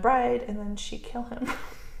human bride and then she kill him.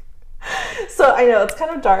 So I know it's kind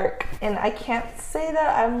of dark, and I can't say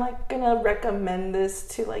that I'm like gonna recommend this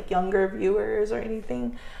to like younger viewers or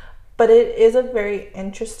anything, but it is a very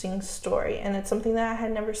interesting story, and it's something that I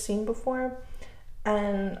had never seen before,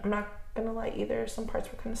 and I'm not gonna lie either, some parts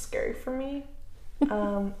were kind of scary for me.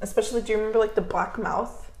 Especially, do you remember like the black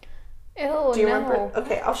mouth? Ew, Do you no. remember?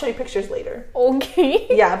 Okay, I'll show you pictures later. Okay.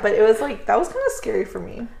 Yeah, but it was like, that was kind of scary for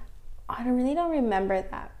me. I really don't remember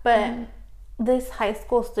that. But this high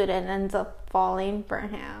school student ends up falling for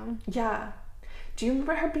him. Yeah. Do you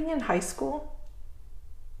remember her being in high school?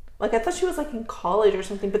 Like, I thought she was like in college or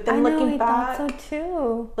something, but then looking back, thought so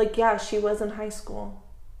too. like, yeah, she was in high school.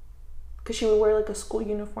 Because she would wear like a school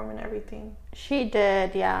uniform and everything. She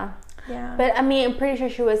did, yeah. Yeah. But I mean, I'm pretty sure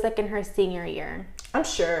she was like in her senior year. I'm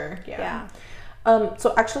sure. Yeah.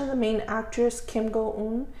 So actually the main actress, Kim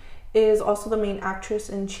Go-eun, is also the main actress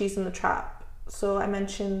in Cheese in the Trap. So I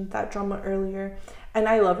mentioned that drama earlier, and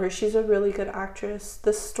I love her. She's a really good actress.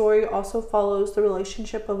 The story also follows the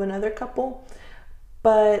relationship of another couple,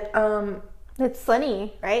 but It's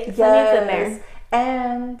Sunny, right? Sunny's in there. yes,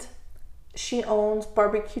 and she owns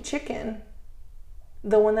Barbecue Chicken,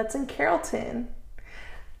 the one that's in Carrollton.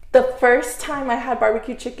 The first time I had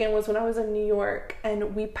barbecue chicken was when I was in New York,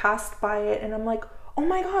 and we passed by it, and I'm like, oh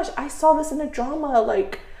my gosh, I saw this in a drama.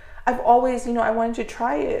 Like, I've always, you know, I wanted to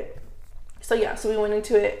try it. So yeah, so we went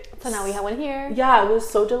into it. So now we have one here. Yeah, it was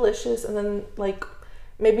so delicious. And then like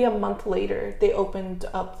maybe a month later, they opened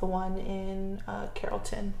up the one in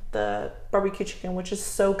Carrollton, the barbecue chicken, which is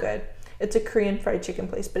so good. It's a Korean fried chicken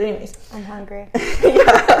place. But anyways. I'm hungry.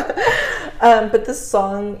 Yeah. But this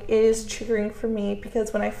song is triggering for me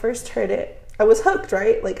because when I first heard it, I was hooked,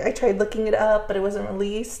 right? Like, I tried looking it up, but it wasn't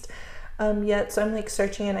released yet. So I'm like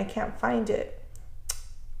searching and I can't find it.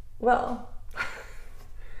 Well,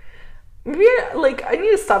 maybe like I need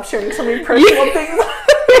to stop sharing so many personal things.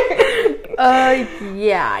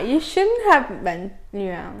 Yeah, you shouldn't have been.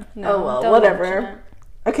 Yeah. No, Oh, well, don't whatever. mention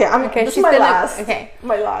it. Okay, Okay, this is she's my gonna- last. okay.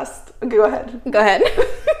 My last. Okay, go ahead. Go ahead.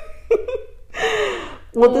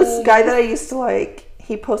 Well, this guy that I used to like,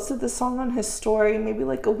 he posted this song on his story maybe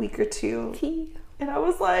like a week or two. And I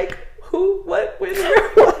was like, who, what, when, where,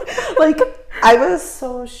 what? Like, I was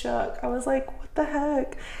so shook. I was like, what the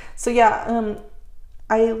heck? So yeah,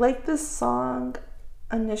 I liked this song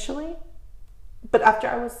initially, but after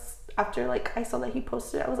I saw that he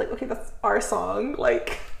posted it, I was like, okay, that's our song.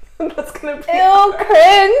 Like, that's gonna be Ew,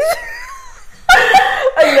 cringe.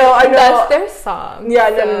 I know. That's their song. Yeah,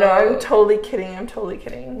 no. so- I'm totally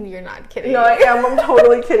kidding. You're not kidding. No, I am. I'm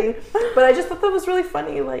totally kidding. But I just thought that was really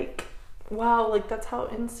funny. Like, wow, like that's how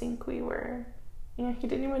in sync we were. Yeah, he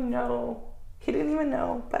didn't even know.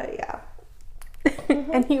 But yeah,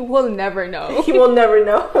 And he will never know. he will never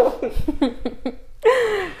know.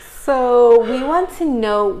 So we want to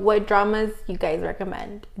know what dramas you guys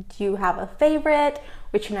recommend. Do you have a favorite?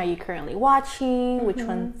 Which one are you currently watching? Which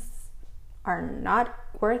ones are not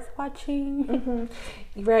worth watching?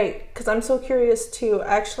 Right, because I'm so curious too.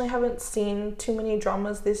 I actually haven't seen too many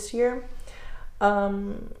dramas this year.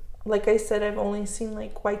 Like I said, I've only seen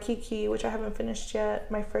like Waikiki, which I haven't finished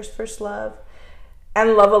yet, My First Love,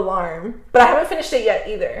 and Love Alarm. But I haven't finished it yet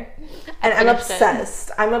either. And I'm finished it.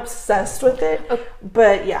 obsessed. I'm obsessed with it.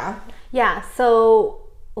 But yeah. Yeah, so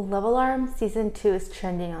Love Alarm season 2 is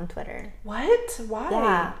trending on Twitter. What? Why?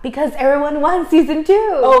 Yeah, because everyone wants season 2.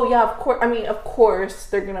 Oh yeah, of course. I mean, of course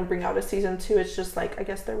they're gonna bring out a season 2. It's just like, I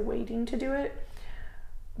guess they're waiting to do it.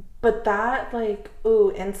 But that, like,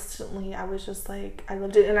 ooh, instantly I was just like, I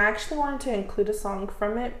loved it, and I actually wanted to include a song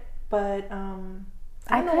from it, but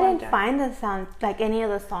I don't know why couldn't find the sound, like any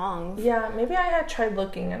of the songs. Yeah, maybe I had tried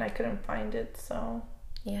looking and I couldn't find it. So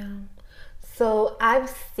Yeah. So I've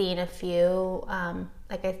seen a few,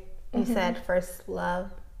 like you said, First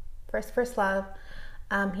Love.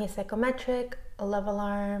 He's Psychometric, A Love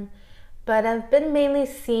Alarm. But I've been mainly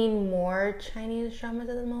seeing more Chinese dramas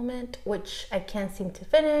at the moment, which I can't seem to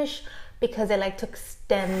finish because they like to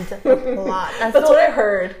extend the plot. That's what I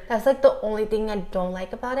heard. That's like the only thing I don't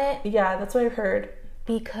like about it. Yeah, that's what I heard.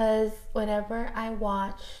 Because whenever I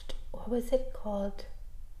watched, what was it called?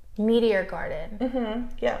 Meteor Garden.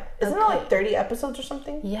 Yeah. Isn't it like 30 episodes or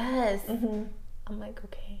something? Yes. I'm like,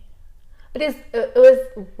 okay. It was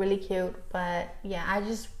really cute, but yeah,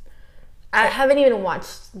 I haven't even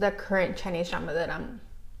watched the current Chinese drama that I'm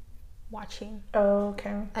watching. Oh,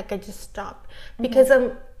 okay. Like I just stopped because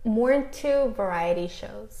I'm more into variety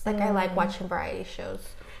shows. Like I like watching variety shows.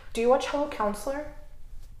 Do you watch Hello Counselor?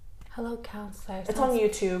 Hello Counselor. It's on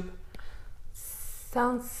YouTube.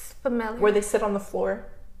 Sounds familiar. Where they sit on the floor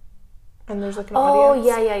and there's like an audience.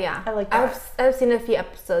 audience. Yeah. I like that. I've seen a few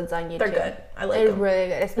episodes on YouTube. They're good. I like They're them. really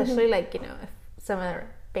good, especially like, if some of their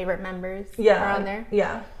favorite members are on there.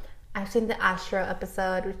 Yeah. I've seen the Astro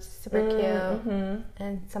episode, which is super cute,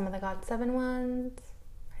 and some of the GOT7 ones,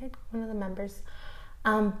 right? One of the members.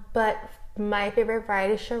 But my favorite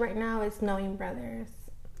variety show right now is Knowing Brothers.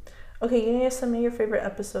 Okay, you need to send me your favorite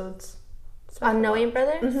episodes. On Knowing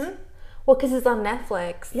Brothers? Well, because it's on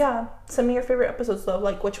Netflix. Yeah, send me your favorite episodes though,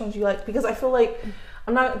 like which ones you like, because I feel like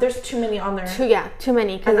there's too many on there. Too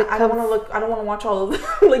many. And I don't want to watch all of them.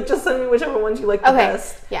 Like, just send me whichever ones you like the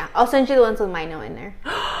best. Yeah, I'll send you the ones with Mino in there.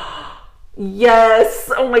 Yes.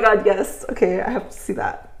 Oh my god, yes. Okay, I have to see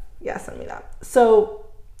that. Yeah, send me that. So,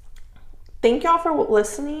 thank y'all for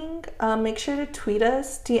listening. Make sure to tweet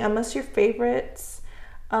us, DM us your favorites.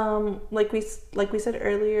 Like we said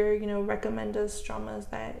earlier, recommend us dramas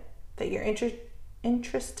that you're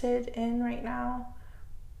interested in right now,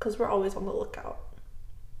 because we're always on the lookout.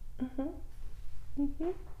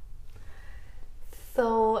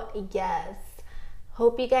 So, yes.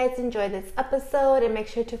 Hope you guys enjoyed this episode, and make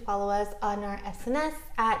sure to follow us on our SNS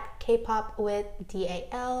at Kpop with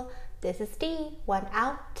DAL. This is D, 1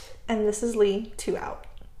 out. And this is Lee, 2 out.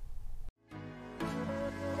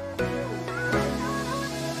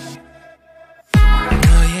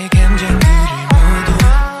 너의 감정들을 모두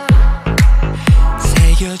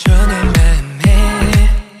새겨줘 내 맘에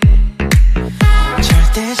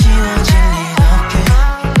절대 지워질 일 없게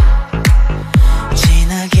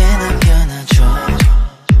진하게 남겨놔줘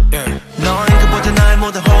넌 그보다 날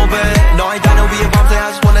모든 호흡에 너의 단어 위에 밤새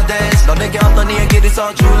I just wanna dance 너 내게 어떤 이야기를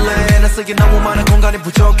써줄래 나 쓰기 너무 많은 공간이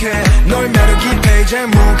부족해 너의 매력이 페이지의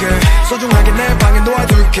무게 소중하게 내 방에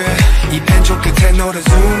놓아둘게 이 펜조 끝에 노래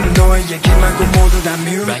zoom 너의 얘기 말고 모두 다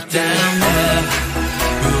mute Right down now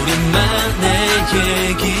우리만의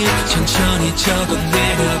얘기 천천히 적어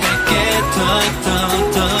내려갈게 더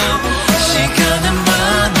시간은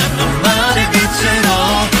많아 너만의 빛으로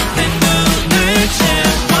내 눈을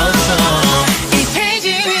채워서 이 페이지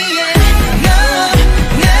위에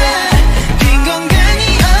빈 공간이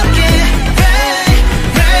없게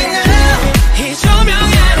right now 이 조명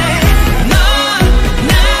아래 너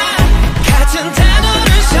나 같은 단어를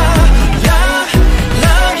써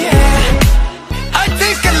love yeah I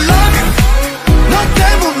think I love you 너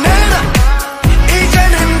때문에 나 이젠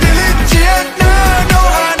흔들리지 않아 너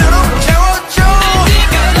하나로 채워줘 I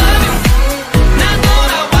think I love you 난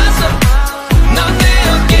돌아왔어 넌 내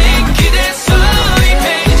어깨에 기댔어 이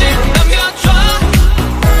페이지 넘겨줘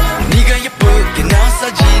네가 예쁘게 나온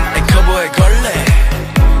사진 내 커버에 걸래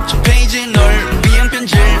저 페이지 널 위한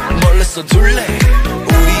편지를 몰래 써둘래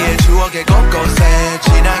우리의 추억의 곳곳에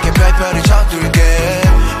진하게 별표를 쳐둘게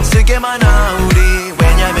쓰게만 하 우리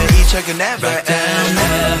왜냐면 이 책은 never end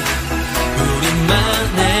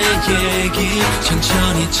우리만의 얘기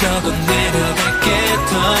천천히 적어 내려갈게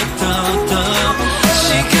더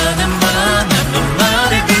시간은 많아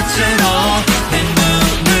너만의 빛으로 내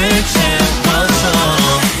눈을 채워서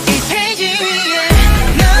이 페이지 위에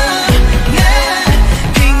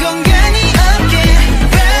빈 공간이 없게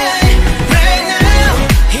right now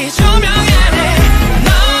이 조명 아래 너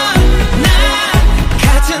나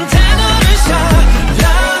같은 단어를 써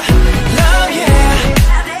love yeah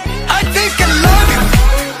I think I love you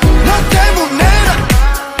너 때문에 나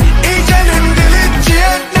이젠 흔들리지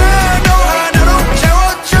않아 너 하나로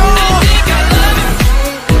채워줘 I think I love you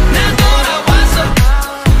난 돌아왔어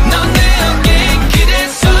넌 내 어깨에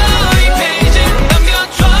기댔어 이 페이지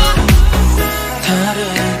넘겨줘 다른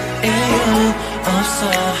이유 없어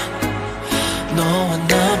너와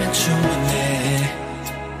나면 충분해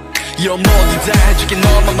이런 모두 다 해줄게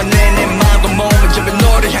너만만 내 마음과 몸을 전부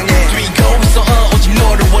너를 향해 뛰고 있어 오직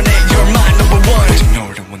너를 원해 You're my number one 오직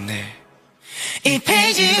너를 원해 이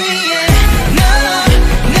페이지 위에 너